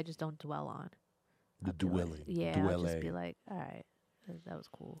of things I just don't dwell on. The I'll be like- dwelling. yeah, I'll just be Dwelling. like, all right, that was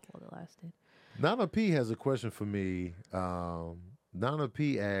cool while it lasted. Nana P has a question for me. Nana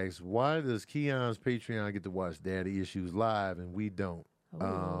P asks, why does Keon's Patreon get to watch Daddy Issues live and we don't?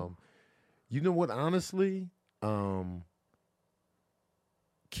 Ooh. You know what? Honestly,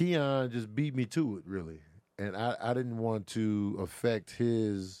 Keon just beat me to it, really, and I didn't want to affect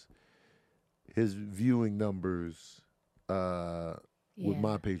his viewing numbers with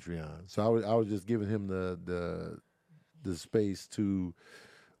my Patreon. So I was just giving him the space to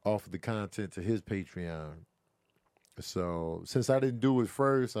offer the content to his Patreon. So since I didn't do it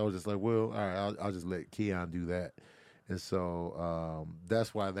first, I was just like, well, all right, I'll just let Keon do that. And so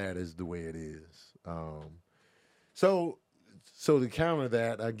that's why that is the way it is. So to counter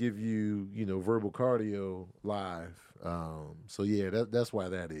that, I give you, verbal cardio live. So yeah, that's why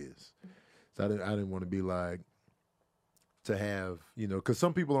that is. So I didn't want to be like, to have, because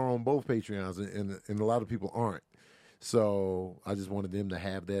some people are on both Patreons and a lot of people aren't. So I just wanted them to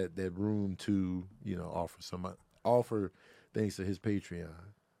have that room to, offer things to his Patreon.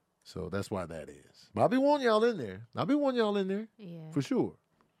 So that's why that is. But I'll be wanting y'all in there. Yeah. For sure.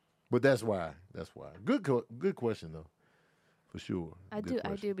 But that's why. Good question though. For sure. I Good do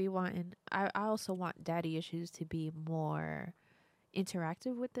question. be wanting I also want Daddy Issues to be more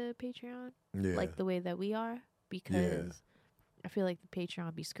interactive with the Patreon. Yeah. Like the way that we are. Because I feel like the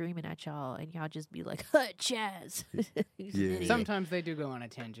Patreon be screaming at y'all and y'all just be like, Chaz. He's an Yeah. idiot. Sometimes they do go on a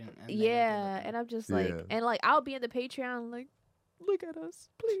tangent. And they make it Yeah, look and I'm just Yeah. like, and like I'll be in the Patreon like, look at us,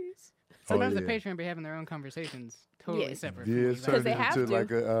 please. Sometimes yeah. the Patreon be having their own conversations, totally Yeah. separate. From Yeah, what it's you turned they guys have into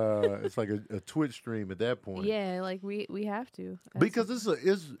to. like it's like a Twitch stream at that point. Yeah, like we have to. Because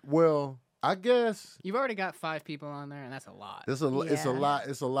I guess You've already got 5 people on there, and that's a lot. it's Yeah.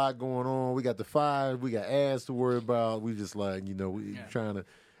 a lot going on. We got the 5, we got ads to worry about. We just like, we Yeah. trying to.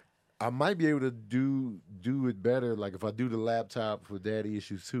 I might be able to do it better, like if I do the laptop for Daddy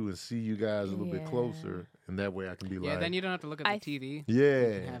Issues 2 and see you guys a little bit Yeah. closer, and that way I can be Yeah, like, then you don't have to look at I the TV. yeah,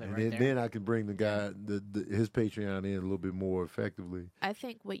 have it and right then, there. I can bring the guy his Patreon in a little bit more effectively. I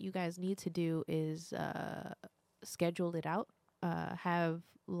think what you guys need to do is schedule it out. Have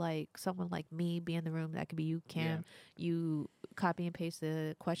like someone like me be in the room. That could be you, Cam. You copy and paste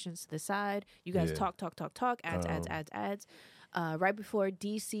the questions to the side. You guys Yeah. talk. Ads. Right before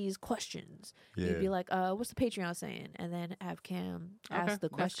DC's questions, Yeah, you'd be like, what's the Patreon saying? And then have Cam ask the that's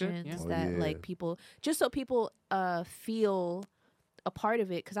good, questions yeah. Oh, that yeah. like people, just so people feel a part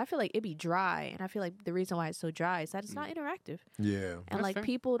of it. Because I feel like it'd be dry. And I feel like the reason why it's so dry is that it's not interactive. yeah, And That's like fair.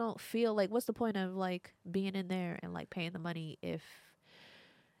 people don't feel like, what's the point of like being in there and like paying the money if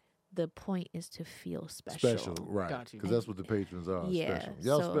the point is to feel special? right? Got you. Because that's what the patrons are. Yeah, Special.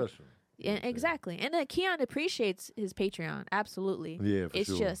 Y'all so- special. Yeah, exactly. And then Keon appreciates his Patreon, absolutely. Yeah, for It's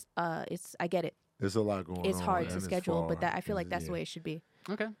sure. just it's I get it. It's a lot going on. It's hard to and it's schedule, but far. that I feel like that's the Yeah. way it should be.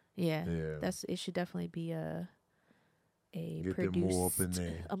 Okay. Yeah. Yeah. It should definitely be a Get them more up in produced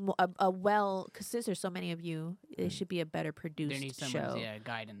there. a well, because since there's so many of you, it Mm. should be a better There produced needs show. someone's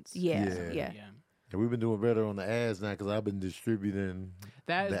guidance. Yeah, Yeah. yeah. And we've been doing better on the ads now because I've been distributing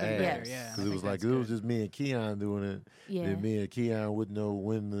That the has been ads. better, Yes. yeah. I Because it think was like that's it was good. just me and Keon doing it. Yeah. And me and Keon wouldn't know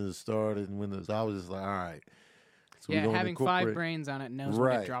when to start it and when to. So I was just like, all right. So Yeah, we're gonna having 5 incorporate- brains on it knows when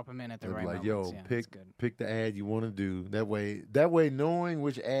Right. to drop them in at the They'd be right like, moments. yo, Yeah, that's good. pick the ad you want to do. That way, knowing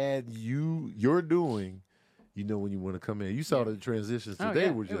which ad you're doing, you know when you want to come in. You saw Yeah. the transitions Oh, today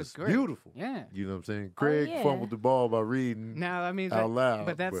yeah, were it was just great. beautiful. Yeah. You know what I'm saying? Craig yeah. fumbled the ball by reading No, I mean, out loud.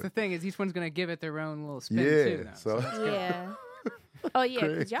 but that's the thing is each one's gonna give it their own little spin Yeah, too. Now, so- that's good. Yeah. Oh yeah,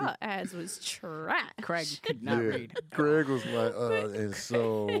 Craig. because y'all ads was trash. Craig could not read. Craig was like, and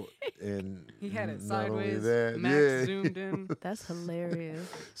so, and He had it not only sideways. that, Max yeah. zoomed in. That's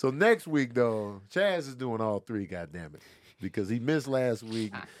hilarious. So next week, though, Chaz is doing all three, goddammit, because he missed last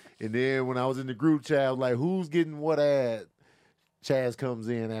week. And then when I was in the group chat, I was like, who's getting what ad? Chaz comes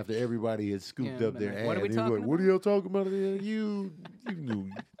in after everybody had scooped Yeah, up their like, ad. what are we And he was talking like, what are about? y'all talking about? You knew,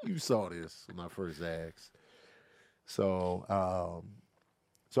 you saw this when I first asked. So,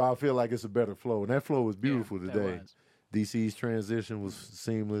 so I feel like it's a better flow. And that flow was beautiful Yeah, that today. was. DC's transition was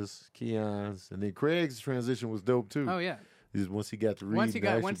seamless. Keon's, and then Craig's transition was dope too. Oh yeah. Just once he got to read, Once he the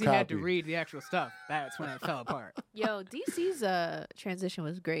got, actual once he had to copy. read the actual stuff, that's when it fell apart. Yo, DC's transition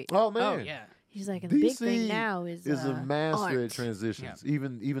was great. Oh man, Oh yeah. He's like, and the big DC thing now is a master art. at transitions.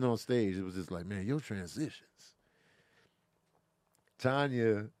 Even on stage, it was just like, man, your transitions.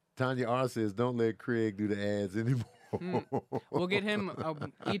 Tanya R says, don't let Craig do the ads anymore. We'll get him.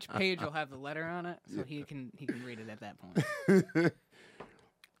 Each page will have the letter on it, so he can read it at that point.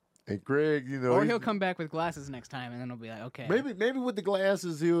 And Craig, Or he'll come back with glasses next time, and then he'll be like, okay. maybe with the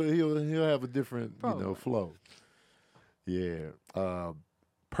glasses he'll have a different Probably. flow. Yeah.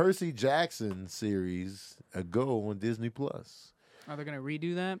 Percy Jackson series a go on Disney Plus. Are they gonna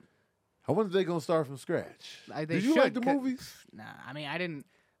redo that? I wonder if they're gonna start from scratch. They Did you like the should, 'cause- movies? Nah, I mean I didn't.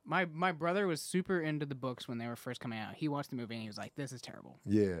 My brother was super into the books when they were first coming out. He watched the movie and he was like, "This is terrible."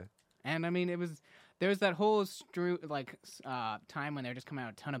 Yeah. And I mean, there was that whole time when they're just coming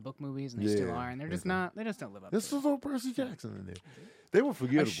out a ton of book movies, and they still Yeah, are, and they're just exactly. not. They just don't live up. This to was on Percy Jackson in there. They were it.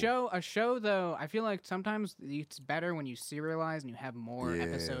 forgettable. A show though. I feel like sometimes it's better when you serialize and you have more Yeah.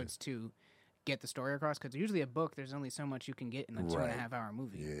 episodes to get the story across. Because usually a book, there's only so much you can get in a 2.5 hour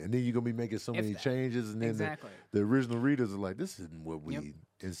movie. Yeah, and then you're gonna be making so If many that. changes, and then Exactly. the original readers are like, "This isn't what we." Yep.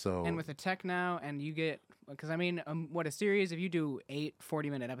 And so, And with the tech now, and you get, because I mean, what a series, if you do 8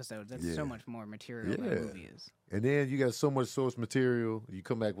 40-minute episodes, that's Yeah. so much more material than Yeah. a movie is. and then you got so much source material. You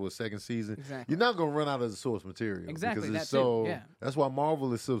come back with a second season. Exactly. You're not gonna run out of the source material. Exactly, because it's that too, so. yeah. That's why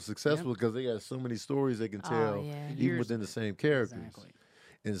Marvel is so successful because they got so many stories they can tell, Oh, yeah. even Years within the of it. same characters. Exactly.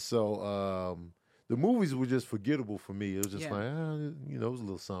 And so, the movies were just forgettable for me. It was just Yeah. like, it was a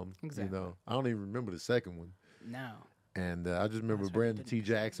little something. Exactly. I don't even remember the second one. No. And I just remember That's right, Brandon didn't T. you?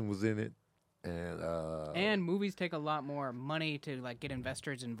 Jackson was in it, and And movies take a lot more money to like get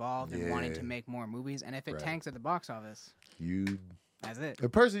investors involved in wanting Yeah. to make more movies. And if it Right. tanks at the box office, you. that's it.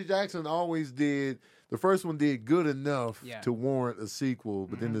 And Percy Jackson always did. The first one did good enough Yeah. to warrant a sequel,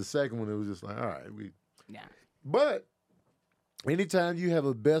 but then Mhm. the second one it was just like, all right, Yeah. But anytime you have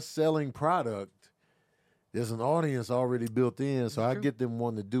a best-selling product, there's an audience already built in, so I True. get them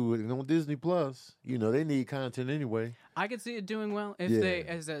wanting to do it. And on Disney Plus, they need content anyway. I could see it doing well if Yeah. they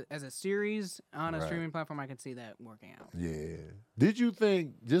as a series on a Right. streaming platform. I could see that working out. Yeah. Did you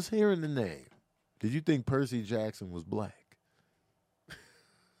think, just hearing the name, did you think Percy Jackson was black?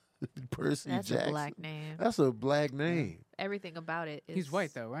 Percy That's Jackson. a black name. That's a black name. Everything about it is He's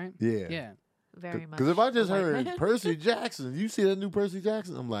white though, right? Yeah. Yeah. very much. Because if I just a white heard man. Percy Jackson, you see that new Percy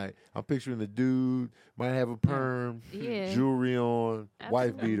Jackson? I'm like, I'm picturing the dude, might have a perm, Yeah. jewelry on,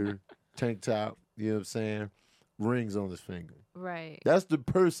 wife Absolutely. beater, tank top, you know what I'm saying? Rings on his finger. Right. That's the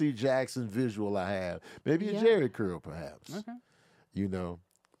Percy Jackson visual I have. Maybe a Yeah. Jerry curl, perhaps. Okay. Yeah.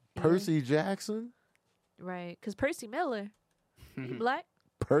 Percy Jackson, Right. Because Percy Miller, he black.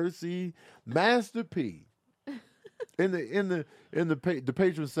 Percy, Master P. The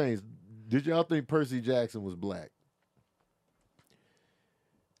patron saints, did y'all think Percy Jackson was black?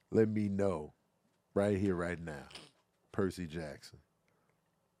 Let me know right here, right now. Percy Jackson.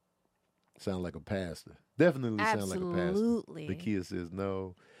 Sound like a pastor. Definitely sound like a pastor. Absolutely. Nakia says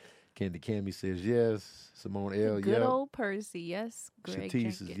no. Candy Cammy says yes. Simone L, Good yep. old Percy. Yes. Greg Shatis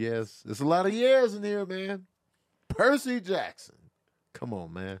says Jenkins. yes. There's a lot of years in here, man. Percy Jackson. Come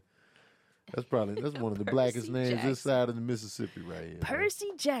on, man. That's one of the blackest Percy names this Jackson. side of the Mississippi right here. man.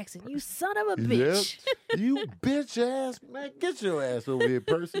 Percy Jackson, you son of a Yep. bitch. You bitch ass man, get your ass over here,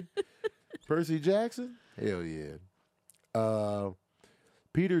 Percy. Percy Jackson? Hell yeah.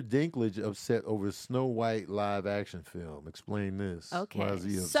 Peter Dinklage upset over Snow White live action film. Explain this. Why Okay, is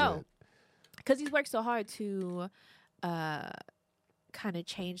he upset? so because he's worked so hard to kind of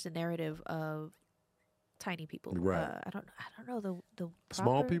change the narrative of tiny people. Right. I don't know the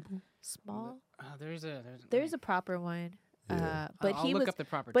Small proper- people? Small. There's There's a proper one. Yeah. But I'll he look was. up the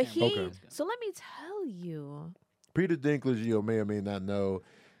proper But term. he. Okay. So let me tell you. Peter Dinklage, you may or may not know,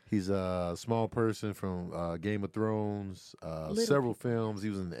 he's a small person from Game of Thrones, Little several films. He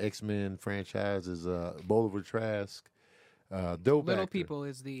was in the X-Men franchise as Bolivar Trask. Dope Little actor. people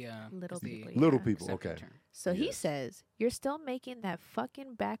is the Little is the people, Little yeah. people. accepted Okay. term. So he Yes. says, "You're still making that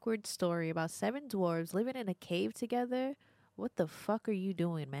fucking backward story about 7 dwarves living in a cave together? What the fuck are you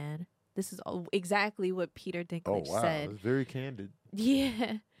doing, man?" This is exactly what Peter Oh Dinklage wow, said. that's very candid.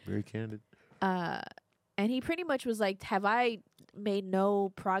 Yeah. Very candid. And he pretty much was like, "Have I made no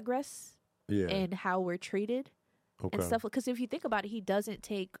progress Yeah. in how we're treated Okay. and stuff?" Because if you think about it, he doesn't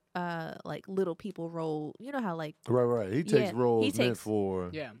take like little people role. You know how like Right. He takes Yeah, roles he meant takes- for.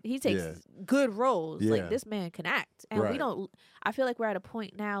 Yeah. he takes Yeah. good roles. Yeah. Like this man can act, and we Right. don't. I feel like we're at a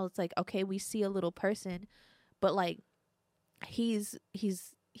point now. It's like, okay, we see a little person, but like he's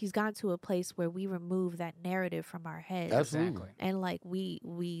gotten to a place where we remove that narrative from our heads, Absolutely. Exactly. and like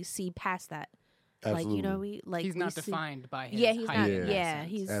we see past that. Absolutely. Like, you know, we like He's we not see- defined by his Yeah, he's height not. in that Yeah,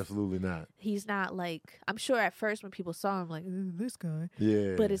 sense. he's Absolutely not. he's not like. I'm sure at first when people saw him, like this guy,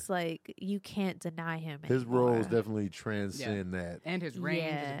 Yeah. but it's like you can't deny him. his anymore. roles definitely transcend that. And his range,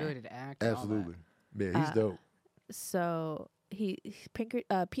 Yeah. his ability to act. all that. Absolutely. Yeah, he's dope. So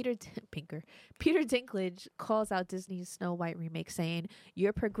Peter Dinklage calls out Disney's Snow White remake, saying,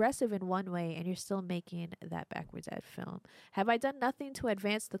 "You're progressive in one way, and you're still making that backwards ad film. Have I done nothing to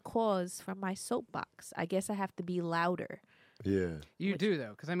advance the cause from my soapbox? I guess I have to be louder." Yeah. You Which- do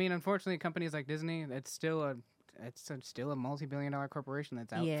though, because I mean, unfortunately, companies like Disney, still a multi-billion-dollar corporation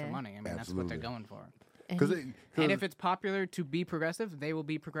that's out Yeah. for money. I mean, that's Absolutely. what they're going for. And Because he- And if it's popular to be progressive, they will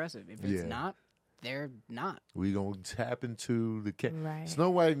be progressive. If it's Yeah. not, they're not. we gonna tap into the Right. Snow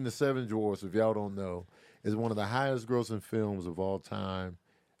White and the Seven Dwarfs. If y'all don't know, is one of the highest grossing films of all time.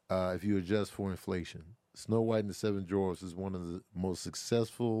 If you adjust for inflation, Snow White and the Seven Dwarfs is one of the most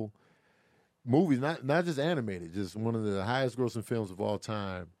successful movies, not just animated, just one of the highest grossing films of all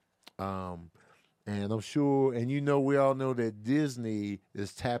time. And I'm sure, and you know, we all know that Disney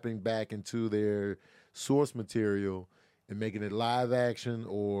is tapping back into their source material and making it live action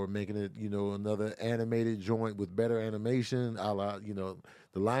or making it, you know, another animated joint with better animation, a la, you know,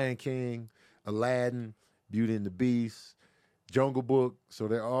 The Lion King, Aladdin, Beauty and the Beast, Jungle Book. So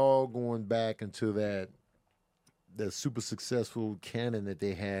they're all going back into that super successful canon that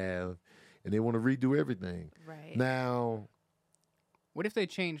they have, and they want to redo everything. right. Now, What if they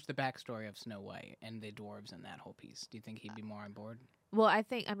changed the backstory of Snow White and the dwarves and that whole piece? Do you think he'd be more on board? Well, I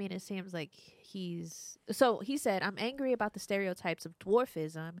mean, it seems like he said, "I'm angry about the stereotypes of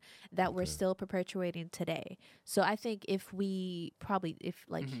dwarfism that we're Okay. still perpetuating today." So I think if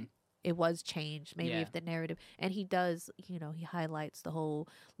Mhm. it was changed, maybe Yeah. if the narrative, and he does, you know, he highlights the whole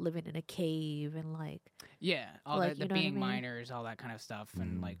living in a cave and like, Yeah, all Like, the you know what I being mean? minors, all that kind of stuff,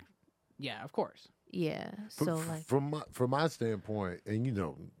 and Mhm. like, yeah, of course. yeah. So like, from my standpoint, and you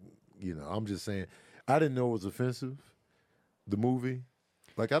know, I'm just saying, I didn't know it was offensive. The movie,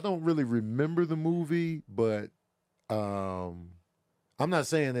 like, I don't really remember the movie, but I'm not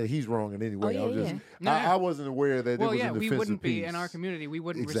saying that he's wrong in any way. yeah, I was just, yeah. No, I no. wasn't aware that Well, it was yeah, an we offensive wouldn't be piece. in our community. We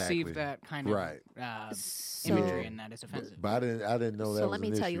wouldn't Exactly. receive that kind of Right. so, imagery, and that is offensive. But I didn't know that. so was let me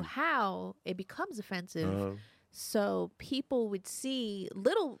an tell you issue. how it becomes offensive. Uh-huh. So people would see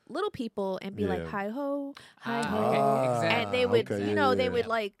little people and be like, Yeah. "Hi ho, hi Ah, ho," okay, exactly. and they would, okay, you know, they yeah. would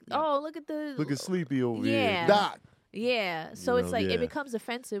like, Yeah. "Oh, look at the Look at Sleepy over Yeah. here. Doc. Yeah. So You it's know, like yeah. it becomes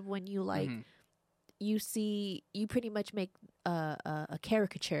offensive when you like Mhm. you pretty much make a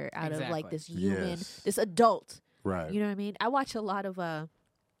caricature out of like Exactly. this human, Yes. this adult. Right. You know what I mean? I watch a lot of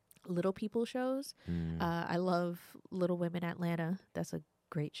little people shows. Mm. I love Little Women Atlanta. That's a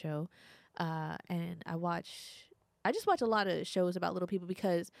great show. And I just watch a lot of shows about little people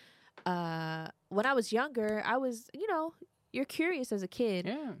because when I was younger, I was, you know, you're curious as a kid.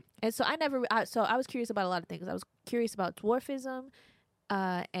 Yeah. And so I was curious about a lot of things. I was curious about dwarfism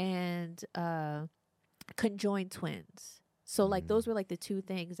and conjoined twins. So like those were like the two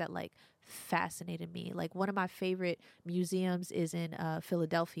things that like fascinated me. Like one of my favorite museums is in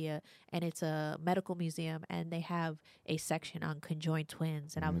Philadelphia, and it's a medical museum, and they have a section on conjoined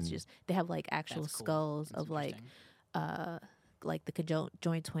twins, and I was just, they have like actual That's cool. skulls That's of like the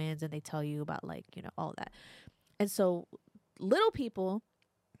conjoined twins, and they tell you about like, you know, all that. And so little people,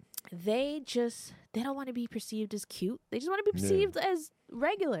 they don't want to be perceived as cute. They just want to be Yeah. perceived as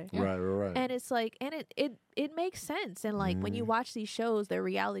regular. Right. And it's like, and it makes sense. And like when you watch these shows, they're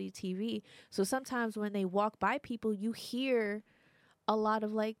reality TV. So sometimes when they walk by people, you hear a lot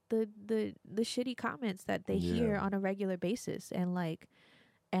of like the shitty comments that they hear Yeah. on a regular basis. And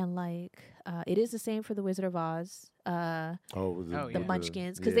it is the same for the Wizard of Oz, Oh, the yeah.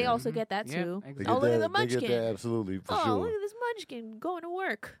 Munchkins, because they also Mhm. get that Yeah, too. exactly. They Oh, get look at that- the They get Munchkin. that absolutely for Oh, sure. look at this Munchkin going to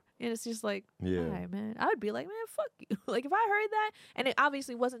work. And it's just like, Yeah. all right, man. I would be like, man, fuck you. Like, if I heard that, and it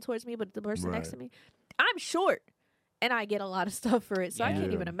obviously wasn't towards me, but the person next Right. to me, I'm short. and I get a lot of stuff for it. So I can't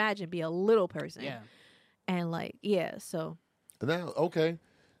Yeah. even imagine be a little person. Yeah. And like, yeah, so Now, okay.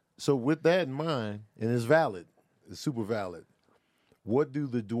 So with that in mind, and it's valid, it's super valid. What do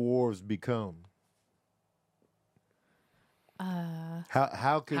the dwarves become?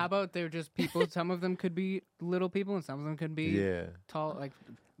 How could How about they're just people? Some of them could be little people, and some of them could be yeah? tall. Like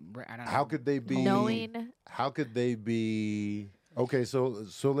I don't know. How could they be? knowing How could they be? Okay, so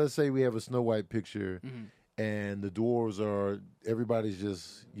let's say we have a Snow White picture, and the dwarves are everybody's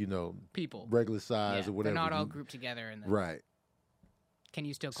just people? regular size Yeah, or whatever. They're not all grouped together. And right. Can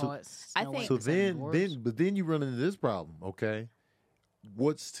you still So- call it? I Snow think- White So and the Seven Dwarfs? then you run into this problem. Okay,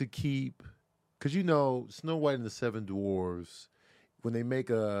 what's to keep? Because Snow White and the Seven Dwarfs, when they make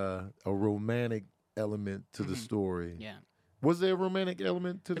a romantic element to the story, Yeah. was there a romantic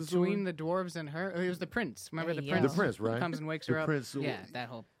element to the story? Between the dwarves and her, it was the prince. Remember the Yeah. prince? The prince, right? Comes and wakes The her up. prince, Yeah, that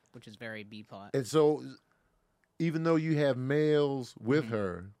whole, which is very B plot. And so, even though you have males with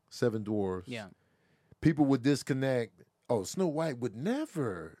her, Seven Dwarfs, Yeah. people would disconnect. Oh, Snow White would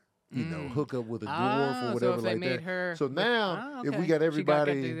never, hook up with a dwarf or whatever so if they like made that. her So now, if we okay. got She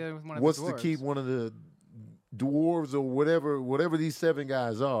everybody, together with one of the what's to dwarves. keep one of the dwarves or whatever these seven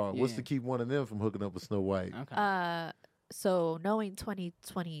guys are? What's Yeah. to keep one of them from hooking up with Snow White? Okay. so knowing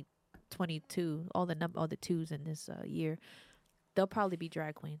 2020 22, all the twos in this year, they'll probably be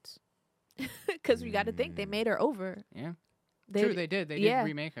drag queens. Because we got to think they made her over. Yeah. They, True, they did. They yeah. did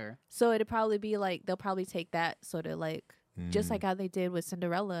remake her. So it'd probably be like they'll probably take that sort of like just Mm. like how they did with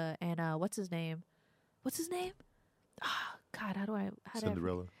Cinderella and what's his name? What's his name? Oh, God, how do I?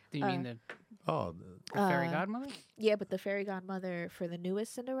 Cinderella. Do you mean the Oh, fairy godmother? Yeah, but the fairy godmother for the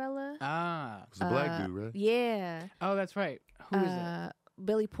newest Cinderella. Ah. it's a black dude, right? Yeah. Oh, that's right. Who is it?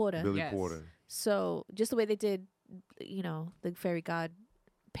 Billy Porter. Billy Yes. Porter. So just the way they did, the fairy god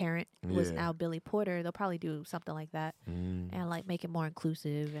parent was Yeah. now Billy Porter. They'll probably do something like that Mm. and like make it more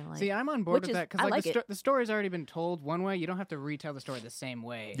inclusive and like. See, I'm on board which with is- that because I like, like the story's already been told one way. You don't have to retell the story the same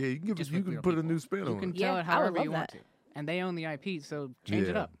way. Yeah, you can just you with can real put a people. new spin You on can it. tell Yeah, it I would however you love want that. to, and they own the IP, so change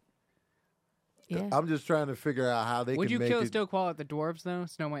it Yeah. up. yeah. I'm just trying to figure out how they Would can you make it. still call it the dwarves though?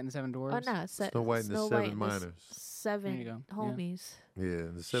 Snow White and the Seven Oh Dwarves? no, Snow White and the Seven Miners. Seven There you go. Yeah. homies. Yeah,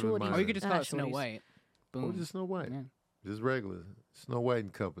 the Seven Shorties. Miners. Or you could just call Not it Snow shorties. White. Or Boom. just Snow White. Yeah. Just regular. Snow White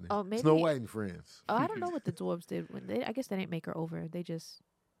and Company. Oh, maybe- Snow White and Friends. Oh, I don't know what the dwarves did when they. I guess they didn't make her over. They just.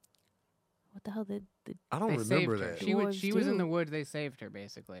 What the hell did the? I don't They remember saved her. that. She was in Dwarves the do. wood. They saved her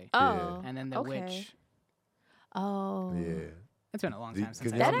basically, Oh. and then the okay. witch. Oh. Yeah. It's been a long The- time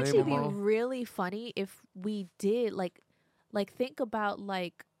since could I y'all That'd name actually them be all? really funny if we did like think about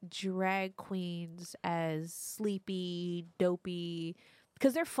like drag queens as sleepy, dopey,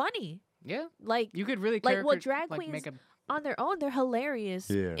 because they're funny. Yeah, Like you could really Like, what character- drag like, queens- make a on their own, they're hilarious.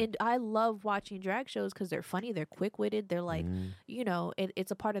 Yeah. And I love watching drag shows because they're funny, they're quick witted, they're like, Mhm.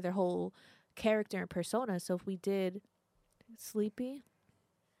 it's a part of their whole character and persona. So if we did sleepy,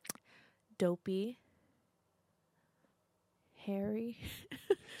 dopey, hairy,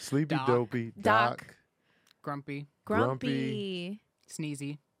 Sleepy Doc. Dopey, Doc. Doc. grumpy, Grumpy.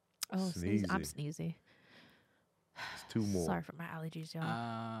 sneezy. Oh, I'm sneezy. It's two more. Sorry for my allergies, y'all.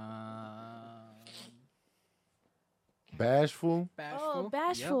 Bashful. Bashful. Oh, Yep,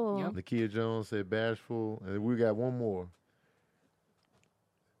 Bashful. yep. Nakia Jones said Bashful. And we got one more.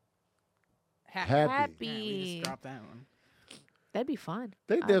 Happy. Yeah, we Happy. just dropped that one. That'd be fun.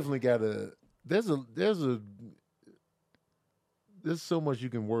 They I- definitely got a. There's so much you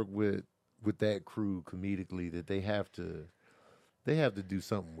can work with that crew comedically that they have to do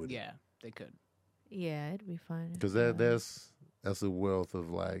something with it. Yeah, they could. Yeah, it'd be fun. Because Yeah. that's a wealth of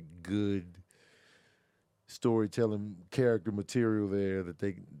like good storytelling character material there that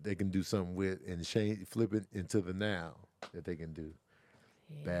they can do something with and flip it into the now that they can do.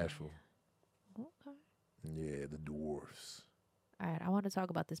 Yeah. Bashful. Okay. Yeah, the dwarfs. All right, I want to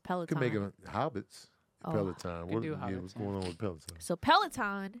talk about this Could Peloton. make them hobbits. Oh. Peloton. Could do What's hobbits, going on with Peloton? So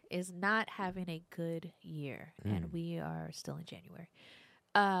Peloton is not having a good year, and Mm. we are still in January.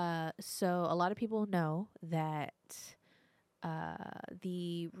 So a lot of people know that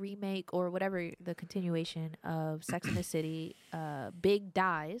the remake or whatever the continuation of Sex and the City, Big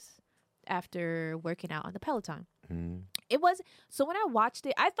dies after working out on the Peloton. Mm. It was so when I watched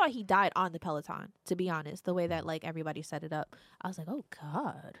it, I thought he died on the Peloton. To be honest, the way that like everybody set it up, I was like, oh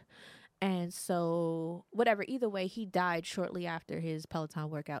God. And so whatever, either way, he died shortly after his Peloton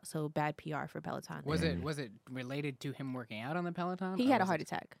workout. So bad PR for Peloton. Was there. it related to him working out on the Peloton? He or had a was heart it-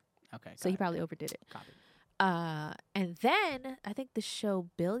 attack, Okay, so he got it. probably overdid it. Copy. And then I think the show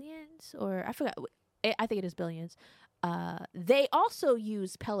Billions, or I forgot. I think it is Billions. They also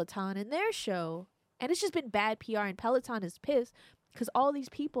use Peloton in their show, And it's just been bad PR, and Peloton is pissed because all these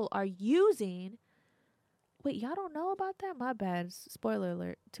people are using. Wait, y'all don't know about that? My bad. Spoiler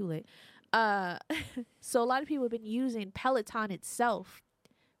alert. Too late. So a lot of people have been using Peloton itself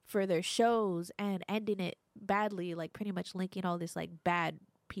for their shows and ending it badly, like pretty much linking all this like bad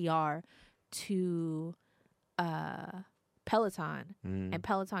PR to Peloton, and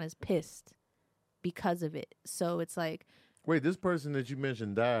Peloton is pissed because of it. So it's like, wait, this person that you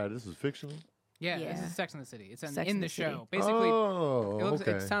mentioned died. This is fictional? Yeah, Yeah. this is Sex and the City. It's Sex in and the the City. show. Basically,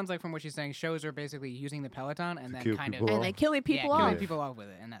 okay. it sounds like from what she's saying, shows are basically using the Peloton and then kill kind of people and then killing people killing off. people off with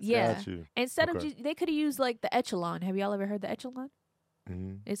it, and that's Yeah. Got you. Instead of Okay. they could have used like the Echelon. Have y'all ever heard the Echelon?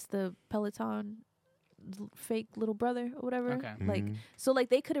 Mhm. It's the Peloton fake little brother or whatever. Okay. Like, Mhm. so like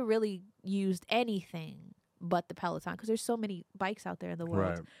they could have really used anything but the Peloton because there's so many bikes out there in the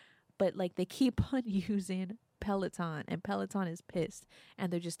world. Right. But like they keep on using Peloton, and Peloton is pissed,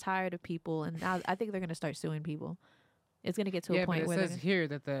 and they're just tired of people. And now I think they're gonna start suing people. It's gonna get to yeah, a point but where it says here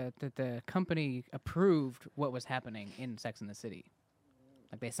that the company approved what was happening in Sex and the City.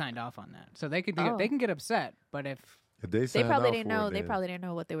 Like they signed off on that, so they could Oh. they can get upset. But if If they they signed probably off didn't for it, know. They then- probably didn't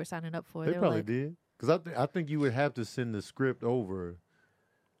know what they were signing up for. They were probably like, did. Because I think you would have to send the script over.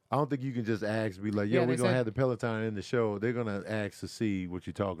 I don't think you can just ask, be like, yo, Yeah, we're they going to said- have the Peloton in the show. They're going to ask to see what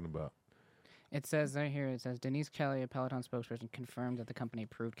you're talking about. it says right here, it says Denise Kelly, a Peloton spokesperson, confirmed that the company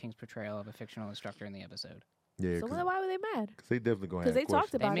approved King's portrayal of a fictional instructor in the episode. Yeah, So because why were they mad? they definitely going to 'Cause have they talked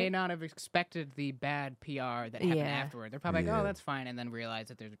questions. They about may it. not have expected the bad PR that happened Yeah. afterward. They're probably like, Yeah. oh, that's fine, and then realize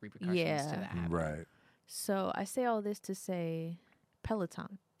that there's repercussions to Yeah. that happening. Right. So I say all this to say,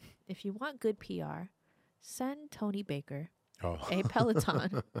 Peloton, if you want good PR, send Tony Baker Oh. a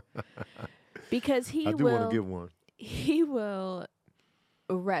Peloton because I he do want will to give one. he will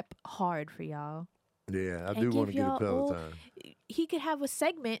rep hard for y'all. Yeah, I And do want to give get a y'all all- Peloton. He could have a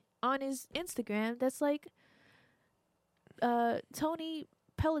segment on his Instagram that's like Tony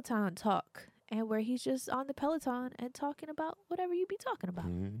Peloton talk, and where he's just on the Peloton and talking about whatever you be talking about.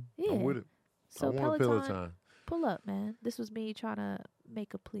 Mhm. Yeah. I'm with it. So I want a Peloton. pull up, man. This was me trying to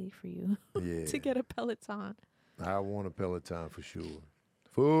make a plea for you Yeah. to get a Peloton. I want a Peloton for sure.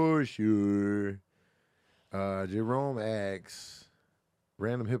 For sure. Jerome asks,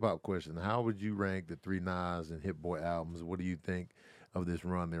 random hip hop question. How would you rank the 3 Nas and Hit Boy albums? What do you think of this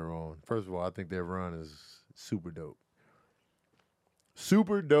run they're on? First of all, I think their run is super dope.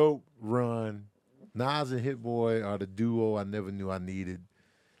 Super dope run. Nas and Hit Boy are the duo I never knew I needed,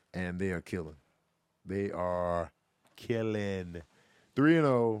 and they are killing. They are killing.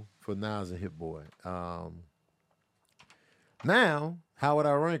 3-0 for Nas and Hit Boy. Now, how would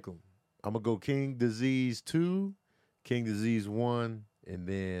I rank them? I'm going to go King Disease 2, King Disease 1, and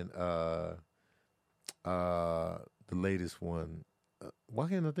then the latest one. Why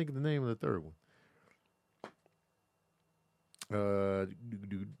can't I think of the name of the third one?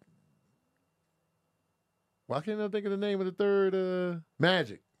 Why can't I think of the name of the third?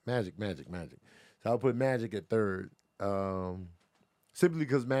 Magic. So I'll put Magic at third. Simply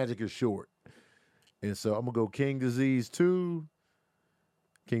because Magic is short. And so I'm going to go King Disease 2,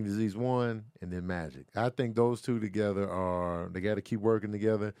 King Disease 1, and then Magic. I think those two together they got to keep working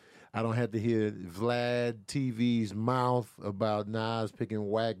together. I don't have to hear Vlad TV's mouth about Nas picking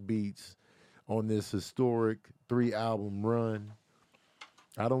whack beats on this historic 3-album run.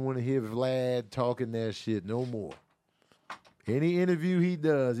 I don't want to hear Vlad talking that shit no more. Any interview he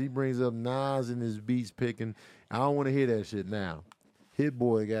does, he brings up Nas and his beats picking. I don't want to hear that shit now. Hit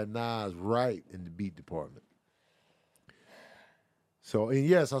Boy got Nas right in the beat department. So, and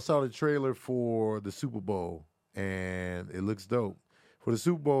yes, I saw the trailer for the Super Bowl, and it looks dope. For the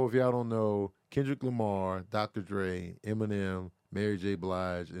Super Bowl, if y'all don't know, Kendrick Lamar, Dr. Dre, Eminem, Mary J.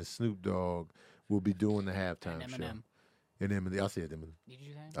 Blige, and Snoop Dogg will be doing the halftime And show. Eminem. And Eminem, I said Eminem. Did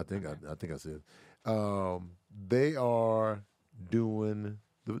you say? I think Okay. I think I said. They are doing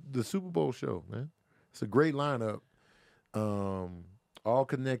the Super Bowl show, man. It's a great lineup. All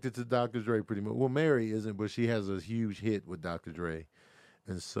connected to Dr. Dre pretty much. Well, Mary isn't, but she has a huge hit with Dr. Dre.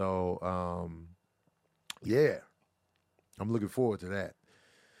 And so yeah. I'm looking forward to that.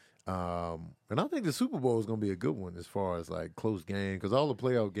 And I think the Super Bowl is going to be a good one as far as like close game, because all the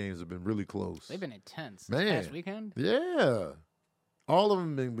playoff games have been really close. They've been intense Man. this past weekend. Yeah. All of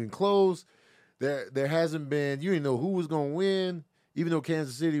them been close. There hasn't been, you didn't know who was going to win, even though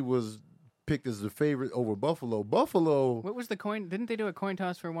Kansas City was picked as the favorite over Buffalo. Buffalo, What was the coin? Didn't they do a coin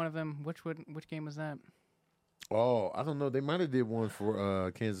toss for one of them? Which game was that? I don't know. They might have did one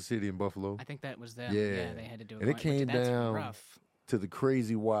for Kansas City and Buffalo. I think that was them. Yeah. They had to do a And it coin, which came that's down rough. to the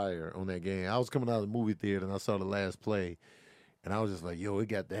crazy wire on that game. I was coming out of the movie theater and I saw the last play, and I was just like, yo, it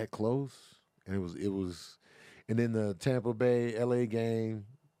got that close. and and then the Tampa Bay LA game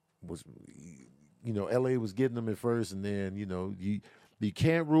was, LA was getting them at first, and then you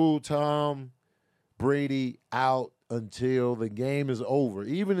can't rule Tom Brady out until the game is over.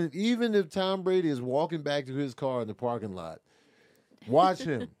 Even if Tom Brady is walking back to his car in the parking lot, watch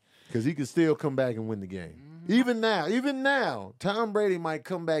him because he can still come back and win the game. Even now, Tom Brady might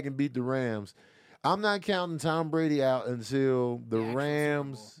come back and beat the Rams. I'm not counting Tom Brady out until the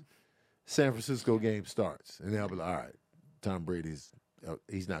Rams San Francisco game starts, and then I'll be like, all right, Tom Brady's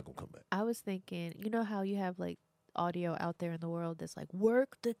he's not gonna come back. I was thinking, you know how you have like audio out there in the world that's like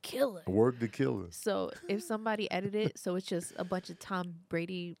work the killer. Work the killer. So if somebody edited it, so it's just a bunch of Tom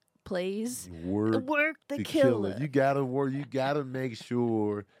Brady plays. Work the killer. You gotta work. You gotta make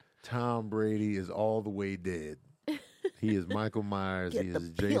sure Tom Brady is all the way dead. He is Michael Myers. Get He the is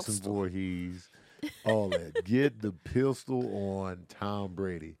Jason pistol. Voorhees. All that. Get the pistol on Tom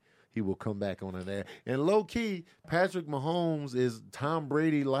Brady. He will come back on that. And low key, Patrick Mahomes is Tom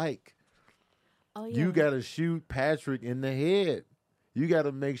Brady like. Oh yeah. You got to shoot Patrick in the head. You got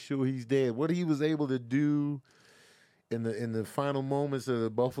to make sure he's dead. What he was able to do in the final moments of the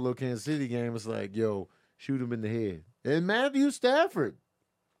Buffalo Kansas City game was like, yo, shoot him in the head. And Matthew Stafford,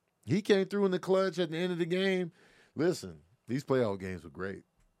 he came through in the clutch at the end of the game. Listen, these playoff games were great.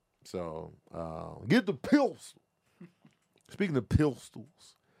 So get the pistol. Speaking of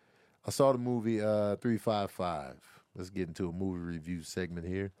pistols, I saw the movie 355. Let's get into a movie review segment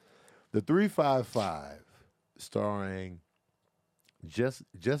here. The 355, starring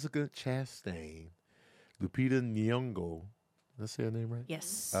Jessica Chastain, Lupita Nyong'o. Did I say her name right?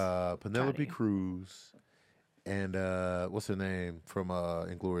 Yes. Penelope Proud of you. Cruz, and what's her name from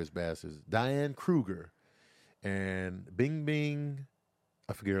Inglourious Basterds? Diane Kruger, and Bing Bing.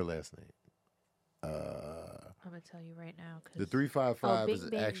 I forget her last name. I'm gonna tell you right now. The 355 Bing is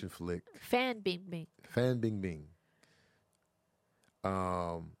an Bing. action flick. Fan Bing Bing. Fan Bing Bing.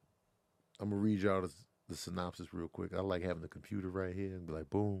 I'm gonna read y'all the synopsis real quick. I like having the computer right here and be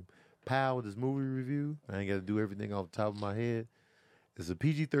like, boom, pow, this movie review. I ain't got to do everything off the top of my head. It's a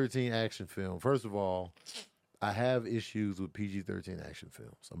PG-13 action film. First of all, I have issues with PG-13 action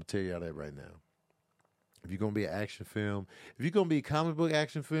films. I'm gonna tell y'all that right now. If you're gonna be an action film, if you're gonna be a comic book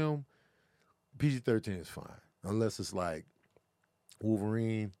action film, PG-13 is fine, unless it's like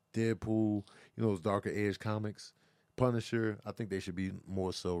Wolverine, Deadpool, those darker edge comics. Punisher, I think they should be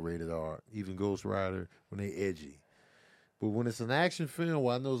more so rated R. Even Ghost Rider, when they edgy. But when it's an action film,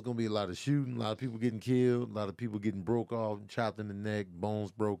 well, I know it's going to be a lot of shooting, a lot of people getting killed, a lot of people getting broke off, chopped in the neck,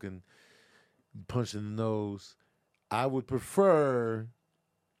 bones broken, punched in the nose. I would prefer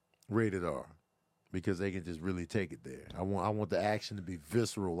rated R because they can just really take it there. I want the action to be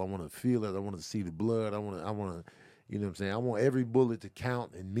visceral. I want to feel it. I want to see the blood. I want to, you know what I'm saying? I want every bullet to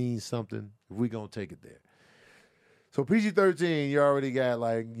count and mean something if we're going to take it there. So PG-13, you already got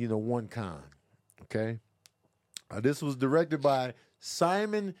one con, okay? This was directed by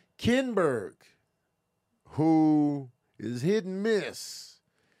Simon Kinberg, who is hit and miss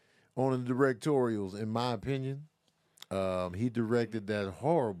on the directorials, in my opinion. He directed that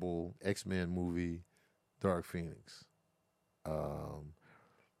horrible X-Men movie, Dark Phoenix.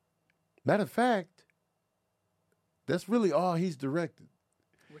 Matter of fact, that's really all he's directed.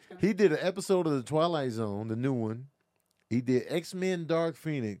 He did an episode of The Twilight Zone, the new one. He did X-Men Dark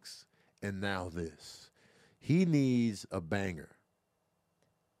Phoenix, and now this. He needs a banger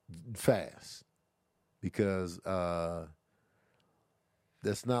fast because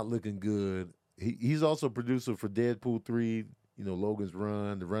that's not looking good. He's also producer for Deadpool 3, Logan's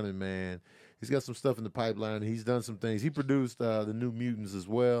Run, The Running Man. He's got some stuff in the pipeline. He's done some things. He produced the New Mutants as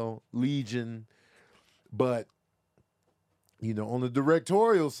well, Legion. But on the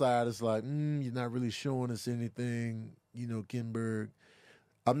directorial side, it's like, you're not really showing us anything, Kinberg.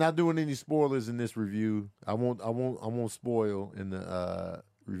 I'm not doing any spoilers in this review. I won't spoil in the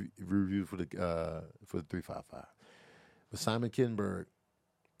review for the 355. But Simon Kinberg,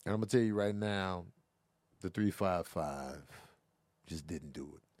 and I'm gonna tell you right now, the 355 just didn't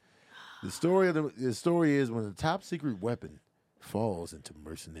do it. The story is when a top secret weapon falls into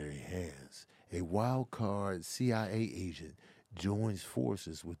mercenary hands, a wild card CIA agent joins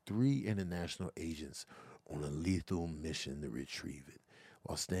forces with 3 international agents on a lethal mission to retrieve it,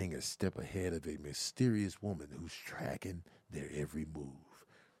 while staying a step ahead of a mysterious woman who's tracking their every move.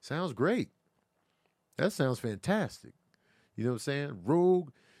 Sounds great. That sounds fantastic. You know what I'm saying?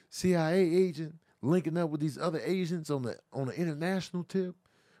 Rogue CIA agent linking up with these other agents on the international tip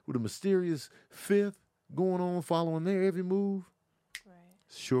with a mysterious 5th going on, following their every move. Right.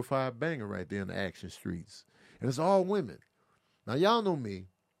 Surefire banger right there in the action streets. And it's all women. Now, y'all know me.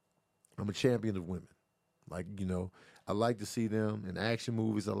 I'm a champion of women. Like, I like to see them in action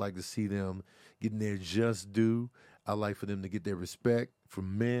movies. I like to see them getting their just due. I like for them to get their respect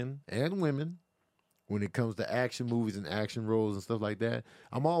from men and women when it comes to action movies and action roles and stuff like that.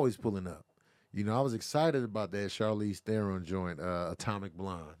 I'm always pulling up. I was excited about that Charlize Theron joint, Atomic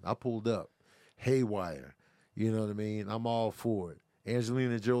Blonde. I pulled up. Haywire. You know what I mean? I'm all for it.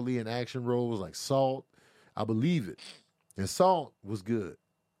 Angelina Jolie in action roles like Salt. I believe it. And Salt was good.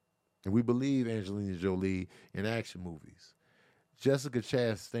 And we believe Angelina Jolie in action movies. Jessica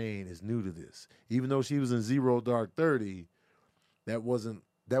Chastain is new to this. Even though she was in Zero Dark 30, that wasn't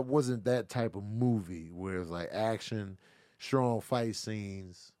that type of movie where it's like action, strong fight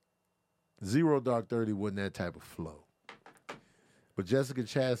scenes. Zero Dark 30 wasn't that type of flow. But Jessica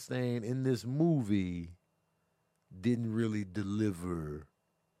Chastain in this movie didn't really deliver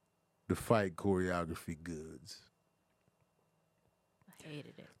the fight choreography goods. I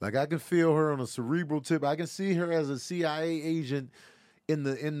hated it. Like I can feel her on a cerebral tip. I can see her as a CIA agent in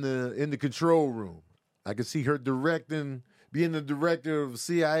the control room. I can see her being the director of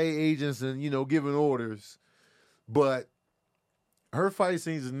CIA agents and giving orders. But her fight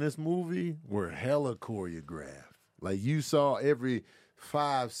scenes in this movie were hella choreographed. Like you saw every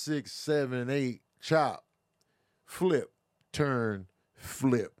 5, 6, 7, 8 chop, flip, turn,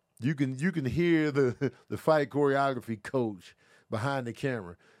 flip. You can hear the fight choreography coach behind the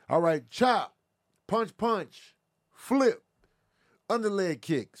camera. All right, chop, punch, flip, underleg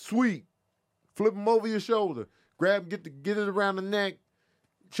kick, sweep, flip him over your shoulder, grab, get it around the neck,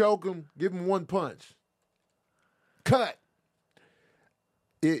 choke him, give him one punch, cut.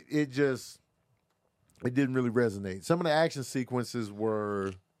 It didn't really resonate. Some of the action sequences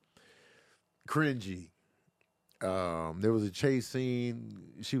were cringy. There was a chase scene.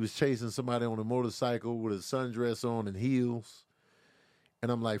 She was chasing somebody on a motorcycle with a sundress on and heels.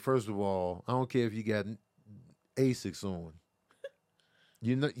 And I'm like, first of all, I don't care if you got Asics on.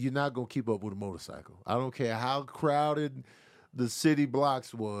 You're not going to keep up with a motorcycle. I don't care how crowded the city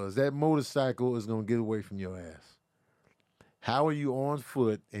blocks was. That motorcycle is going to get away from your ass. How are you on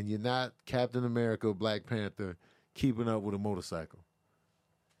foot and you're not Captain America or Black Panther keeping up with a motorcycle?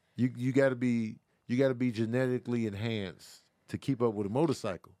 You got to be genetically enhanced to keep up with a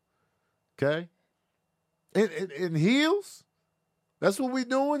motorcycle. Okay? In heels? That's what we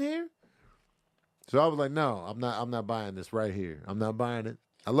doing here? So I was like, no, I'm not buying this right here. I'm not buying it.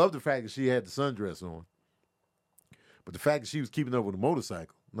 I love the fact that she had the sundress on. But the fact that she was keeping up with a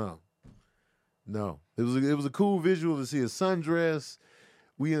motorcycle, no. It was a cool visual to see a sundress.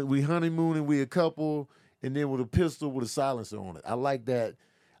 We honeymooning, we a couple, and then with a pistol with a silencer on it. I like that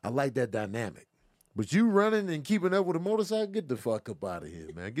dynamic. But you running and keeping up with a motorcycle, get the fuck up out of here,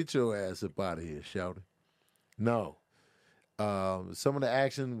 man. Get your ass up out of here, shouting. No. Some of the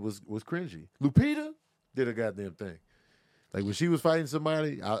action was cringy. Lupita did a goddamn thing. Like when she was fighting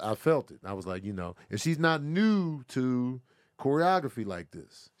somebody, I felt it. I was like, and she's not new to choreography like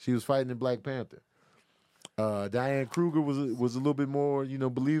this. She was fighting in Black Panther. Diane Kruger was a little bit more,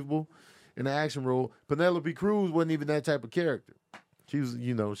 believable in the action role. Penelope Cruz wasn't even that type of character. She was,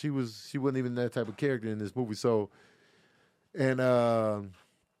 she wasn't even that type of character in this movie. So, and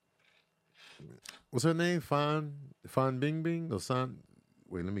what's her name? Fan Bingbing?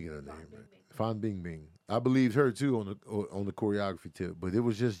 Wait, let me get her name right. Fan Bingbing. I believed her too on the choreography tip, but it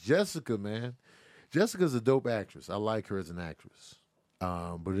was just Jessica, man. Jessica's a dope actress. I like her as an actress.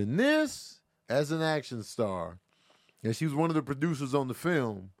 But in this, as an action star, and she was one of the producers on the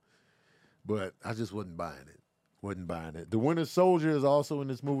film, but I just wasn't buying it. The Winter Soldier is also in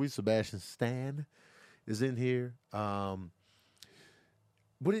this movie. Sebastian Stan is in here. But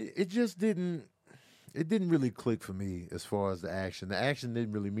it just didn't really click for me as far as the action. The action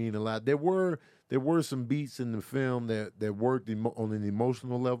didn't really mean a lot. There were some beats in the film that worked on an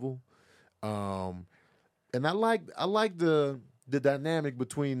emotional level. And I like the dynamic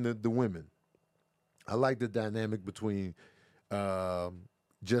between the women. I like the dynamic between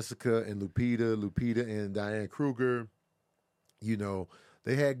Jessica and Lupita and Diane Kruger.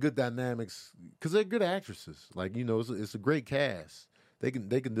 They had good dynamics because they're good actresses. Like, it's a great cast. They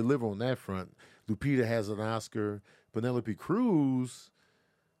can deliver on that front. Lupita has an Oscar. Penelope Cruz,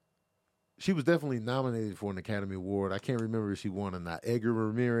 she was definitely nominated for an Academy Award. I can't remember if she won or not. Edgar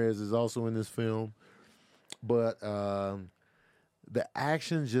Ramirez is also in this film. But the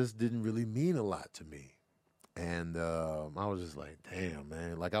action just didn't really mean a lot to me. And I was just like, damn,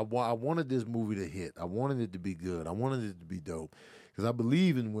 man. Like, I wanted this movie to hit. I wanted it to be good. I wanted it to be dope. Because I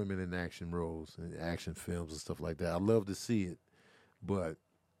believe in women in action roles and action films and stuff like that. I love to see it. But,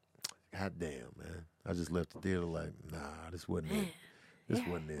 goddamn, man. I just left the theater like, nah, this wasn't it. This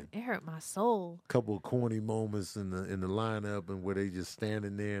wasn't it. It hurt my soul. Couple of corny moments in the lineup and where they just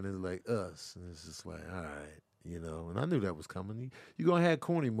standing there and it's like us. And it's just like, all right, you know. And I knew that was coming. You're going to have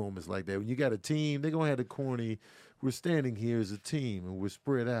corny moments like that. When you got a team, they're going to have the corny, we're standing here as a team and we're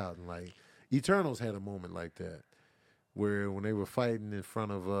spread out. And like, Eternals had a moment like that where when they were fighting in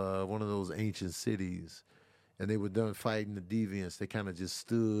front of one of those ancient cities and they were done fighting the deviants, they kind of just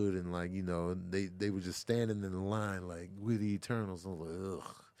stood and like, you know, they were just standing in the line like, we're the Eternals. And I was like,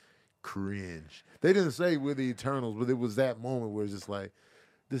 ugh, cringe. They didn't say we're the Eternals, but it was that moment where it's just like,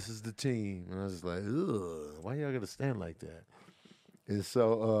 this is the team. And I was just like, ugh, why y'all got to stand like that? And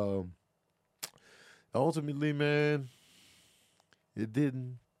so ultimately, man, it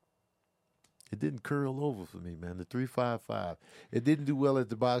didn't curl over for me, man. The 355. It didn't do well at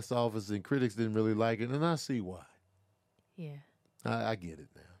the box office, and critics didn't really like it, and I see why. Yeah. I get it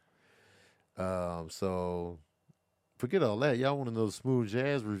now. So forget all that. Y'all want to know the smooth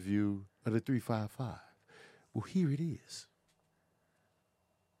jazz review of the 355? Well, here it is.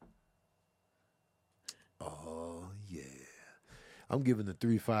 Oh yeah, I'm giving the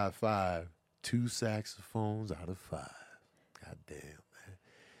 355 2 saxophones out of 5. God damn.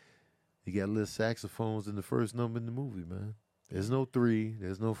 You got little saxophones in the first number in the movie, man. There's no 3,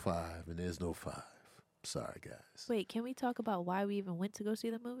 there's no 5, and there's no 5. Sorry, guys. Wait, can we talk about why we even went to go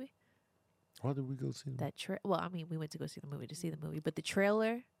see the movie? Why did we go see them? Well, I mean, we went to go see the movie to see the movie, but the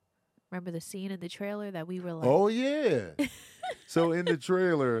trailer. Remember the scene in the trailer that we were like, Oh yeah. So in the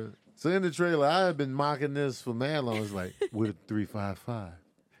trailer, I had been mocking this for mad long. It's like, with a 355.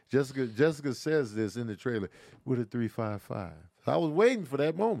 Jessica says this in the trailer, with a 355. I was waiting for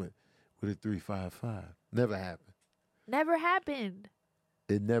that moment. With a 355. Never happened. Never happened.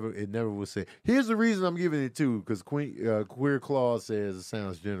 It never was said. Here's the reason I'm giving it 2, because Queer Claw says it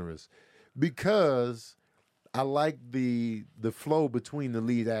sounds generous. Because I like the flow between the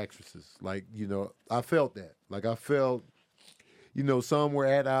lead actresses. Like, you know, I felt that. Like I felt, you know, some were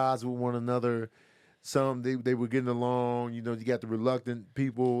at odds with one another. Some they were getting along. You know, you got the reluctant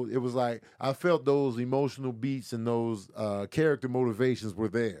people. It was like I felt those emotional beats and those character motivations were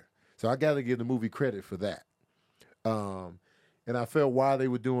there. So I got to give the movie credit for that. And I felt why they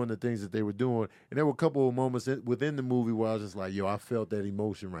were doing the things that they were doing. And there were a couple of moments within the movie where I was just like, yo, I felt that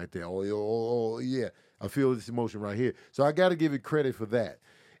emotion right there. Oh, yeah, I feel this emotion right here. So I got to give it credit for that.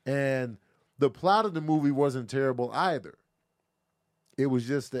 And the plot of the movie wasn't terrible either. It was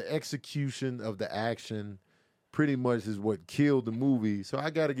just the execution of the action pretty much is what killed the movie. So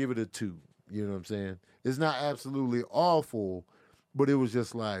I got to give it a 2. You know what I'm saying? It's not absolutely awful, but it was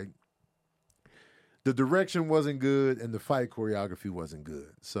just like, the direction wasn't good and the fight choreography wasn't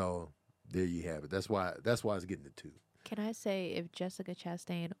good. So there you have it. That's why it's getting a 2. Can I say if Jessica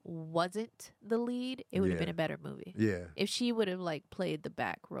Chastain wasn't the lead, it would have been a better movie. Yeah. If she would have like played the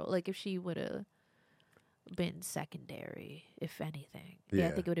back role, like if she would have been secondary, if anything. Yeah,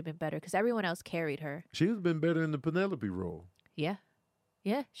 I think it would have been better because everyone else carried her. She would have been better in the Penelope role. Yeah,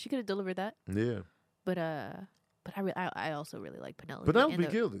 she could have delivered that. Yeah. But I also really like Penelope. Penelope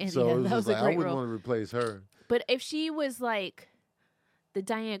killed it. So it was just like, I wouldn't want to replace her. But if she was like the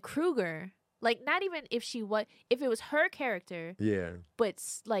Diane Kruger, like not even if it was her character. Yeah. But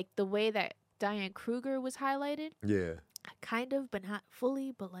like the way that Diane Kruger was highlighted. Yeah. Kind of, but not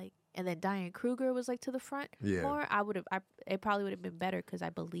fully. But like, and then Diane Kruger was like to the front more. It probably would have been better because I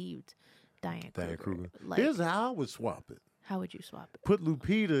believed Diane Kruger. Like, here's how I would swap it. How would you swap it? Put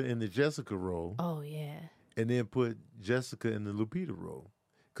Lupita in the Jessica role. Oh yeah. And then put Jessica in the Lupita role.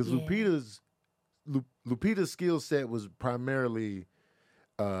 Because Lupita's skill set was primarily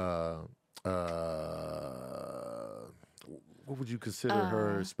what would you consider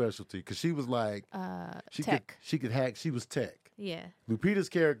her specialty? Because she was like tech. She could hack. She was tech. Yeah. Lupita's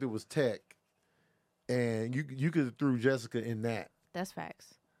character was tech, and you could have threw Jessica in that. That's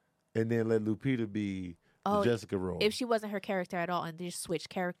facts. And then let Lupita be the Jessica role. If she wasn't her character at all and they just switched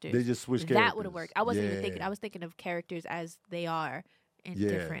characters. They just switched characters. That would have worked. I wasn't even thinking. I was thinking of characters as they are in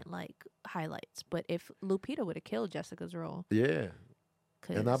different like highlights. But if Lupita would have killed Jessica's role. Yeah.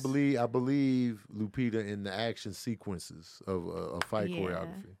 And I believe Lupita in the action sequences of fight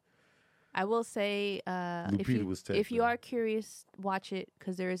choreography. I will say, Lupita was tech, if you are curious, watch it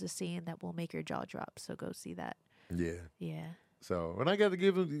because there is a scene that will make your jaw drop. So go see that. Yeah. Yeah. So, and I got to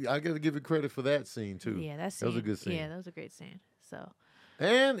give it credit for that scene too. Yeah, that was a good scene. Yeah, that was a great scene. So,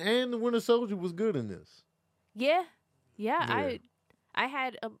 and the Winter Soldier was good in this. Yeah. I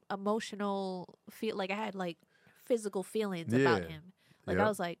had emotional I had like physical feelings about him. Like I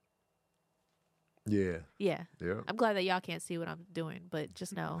was like, Yeah. Yeah. Yeah. I'm glad that y'all can't see what I'm doing, but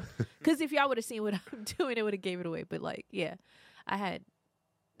just know. Because if y'all would have seen what I'm doing, it would have gave it away. But, like, yeah.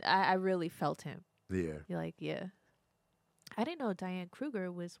 I really felt him. Yeah. You're like, yeah. I didn't know Diane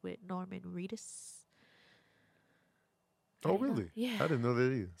Kruger was with Norman Reedus. I Oh, didn't know. really? Yeah. I didn't know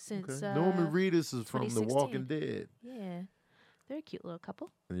that either. Since, Norman Reedus is from The 2016. Walking Dead. Yeah. They're a cute little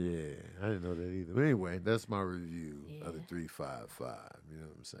couple. Yeah, I didn't know that either. But anyway, that's my review of the Yeah. 355. You know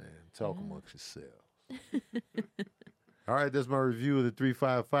what I'm saying? Talk Yeah. amongst yourselves. All right, that's my review of the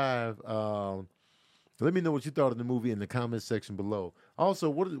 355. Let me know what you thought of the movie in the comment section below. Also,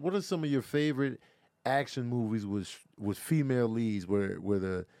 what are some of your favorite action movies with female leads where it was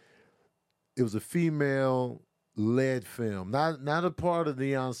a female led film, not a part of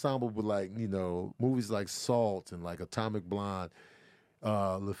the ensemble, but like, you know, movies like Salt and like Atomic Blonde,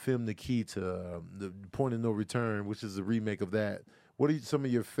 La Femme Nikita, The Point of No Return, which is a remake of that. What are some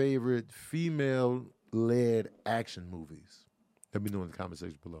of your favorite female led action movies? Let me know in the comment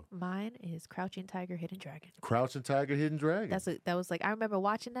section below. Mine is Crouching Tiger, Hidden Dragon. Crouching Tiger, Hidden Dragon. That was like, I remember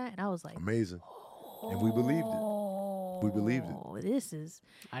watching that and I was like, Amazing. And we believed it. We believed it. oh, this is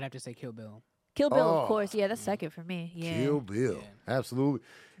I'd have to say Kill Bill. Kill Bill, Oh. of course. Yeah, that's second for me. Yeah. Kill Bill. Yeah. Absolutely.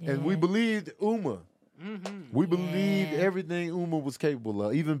 And we Yeah. believed Uma. Mm-hmm. We believed Yeah. everything Uma was capable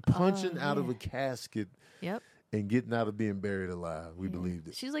of, even punching out of yeah. a casket Yep. and getting out of being buried alive. We Yeah. believed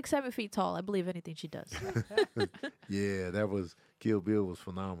it. She's like 7 feet tall. I believe anything she does. Yeah, that was Kill Bill was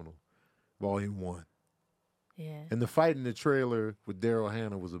phenomenal. Volume 1. Yeah. And the fight in the trailer with Daryl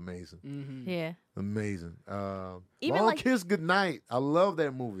Hannah was amazing. Mm-hmm. Yeah. Amazing. Even Long like- Kiss Goodnight. I love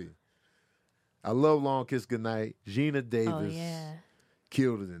that movie. I love Long Kiss Goodnight. Gina Davis Oh, yeah.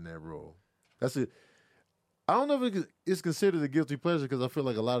 killed it in that role. That's it. I don't know if it's considered a guilty pleasure because I feel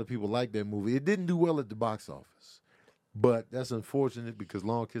like a lot of people like that movie. It didn't do well at the box office, but that's unfortunate because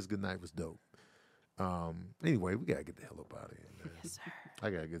Long Kiss Goodnight was dope. Anyway, we gotta get the hell up out of here, man. Yes, sir. I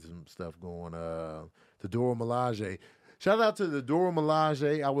gotta get some stuff going. The Dora Milaje. Shout out to the Dora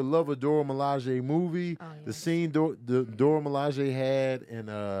Milaje. I would love a Dora Milaje movie. Oh, The yeah. scene the Dora Milaje had in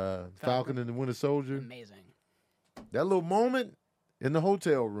Falcon and the Winter Soldier. Amazing. That little moment in the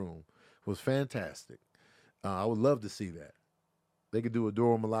hotel room was fantastic. I would love to see that. They could do a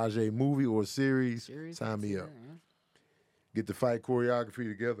Dora Milaje movie or a series. Sign me up. Get the fight choreography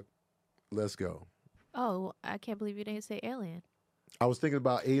together. Let's go. Oh, I can't believe you didn't say Alien. I was thinking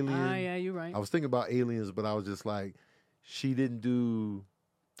about Alien. Yeah, you're right. I was thinking about Aliens, but I was just like, she didn't do.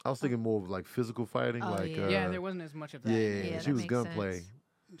 I was thinking more of like physical fighting, Oh, like yeah. Yeah, there wasn't as much of that. yeah, Yeah, she that was makes gunplay. sense.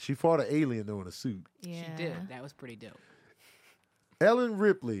 She fought an alien though in a suit. Yeah. She did. That was pretty dope. Ellen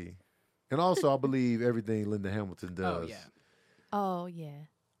Ripley, and also I believe everything Linda Hamilton does. Oh, yeah. Oh, yeah.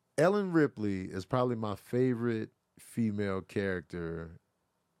 Ellen Ripley is probably my favorite female character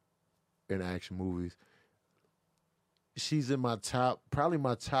in action movies. She's in my probably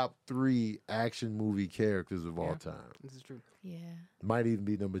my top 3 action movie characters of all Yeah. time. This is true. Yeah. Might even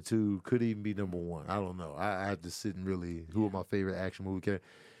be number 2, could even be number 1. I don't know. I have to sit and really, who are my favorite action movie characters?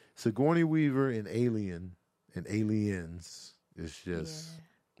 Sigourney Weaver in Alien and Aliens is just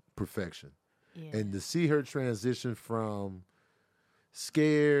perfection. Yeah. And to see her transition from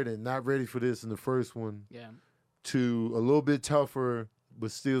scared and not ready for this in the first one Yeah. to a little bit tougher but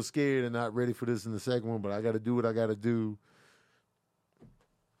still scared and not ready for this in the second one, but I got to do what I got to do.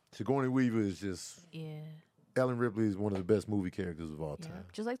 Sigourney Weaver is just, yeah. Ellen Ripley is one of the best movie characters of all Yeah. time.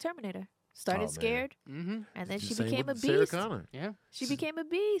 Just like Terminator. Oh, Started man. scared, Mm-hmm. and then she Same became a with Sarah beast. Connor. Yeah. She became a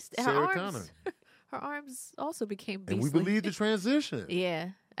beast. And Sarah her arms, Connor. her arms also became And beastly. we believe the transition. Yeah,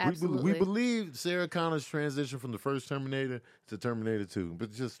 We absolutely. believe Sarah Connor's transition from the first Terminator to Terminator 2.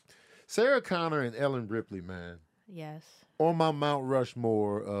 But just Sarah Connor and Ellen Ripley, man, Yes. on my Mount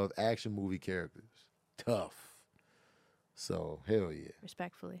Rushmore of action movie characters. Tough. So, hell yeah.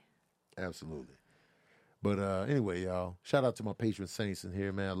 Respectfully. Absolutely. But anyway, y'all, shout out to my patron saints in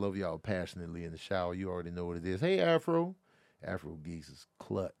here, man. I love y'all passionately in the shower. You already know what it is. Hey, Afro. Afro Geeks is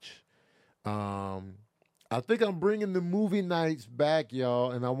clutch. I think I'm bringing the movie nights back,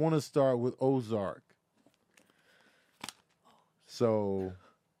 y'all, and I want to start with Ozark. So,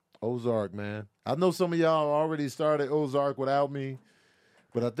 Ozark, man. I know some of y'all already started Ozark without me,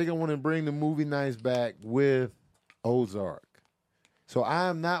 but I think I want to bring the movie nights back with Ozark. So I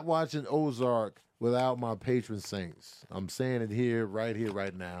am not watching Ozark without my patron saints. I'm saying it here,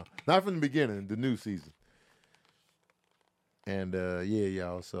 right now. Not from the beginning, the new season. And yeah,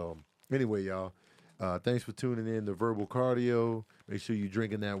 y'all. So anyway, y'all, thanks for tuning in to Verbal Cardio. Make sure you're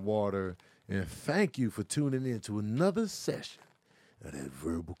drinking that water. And thank you for tuning in to another session of that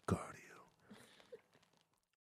Verbal Cardio.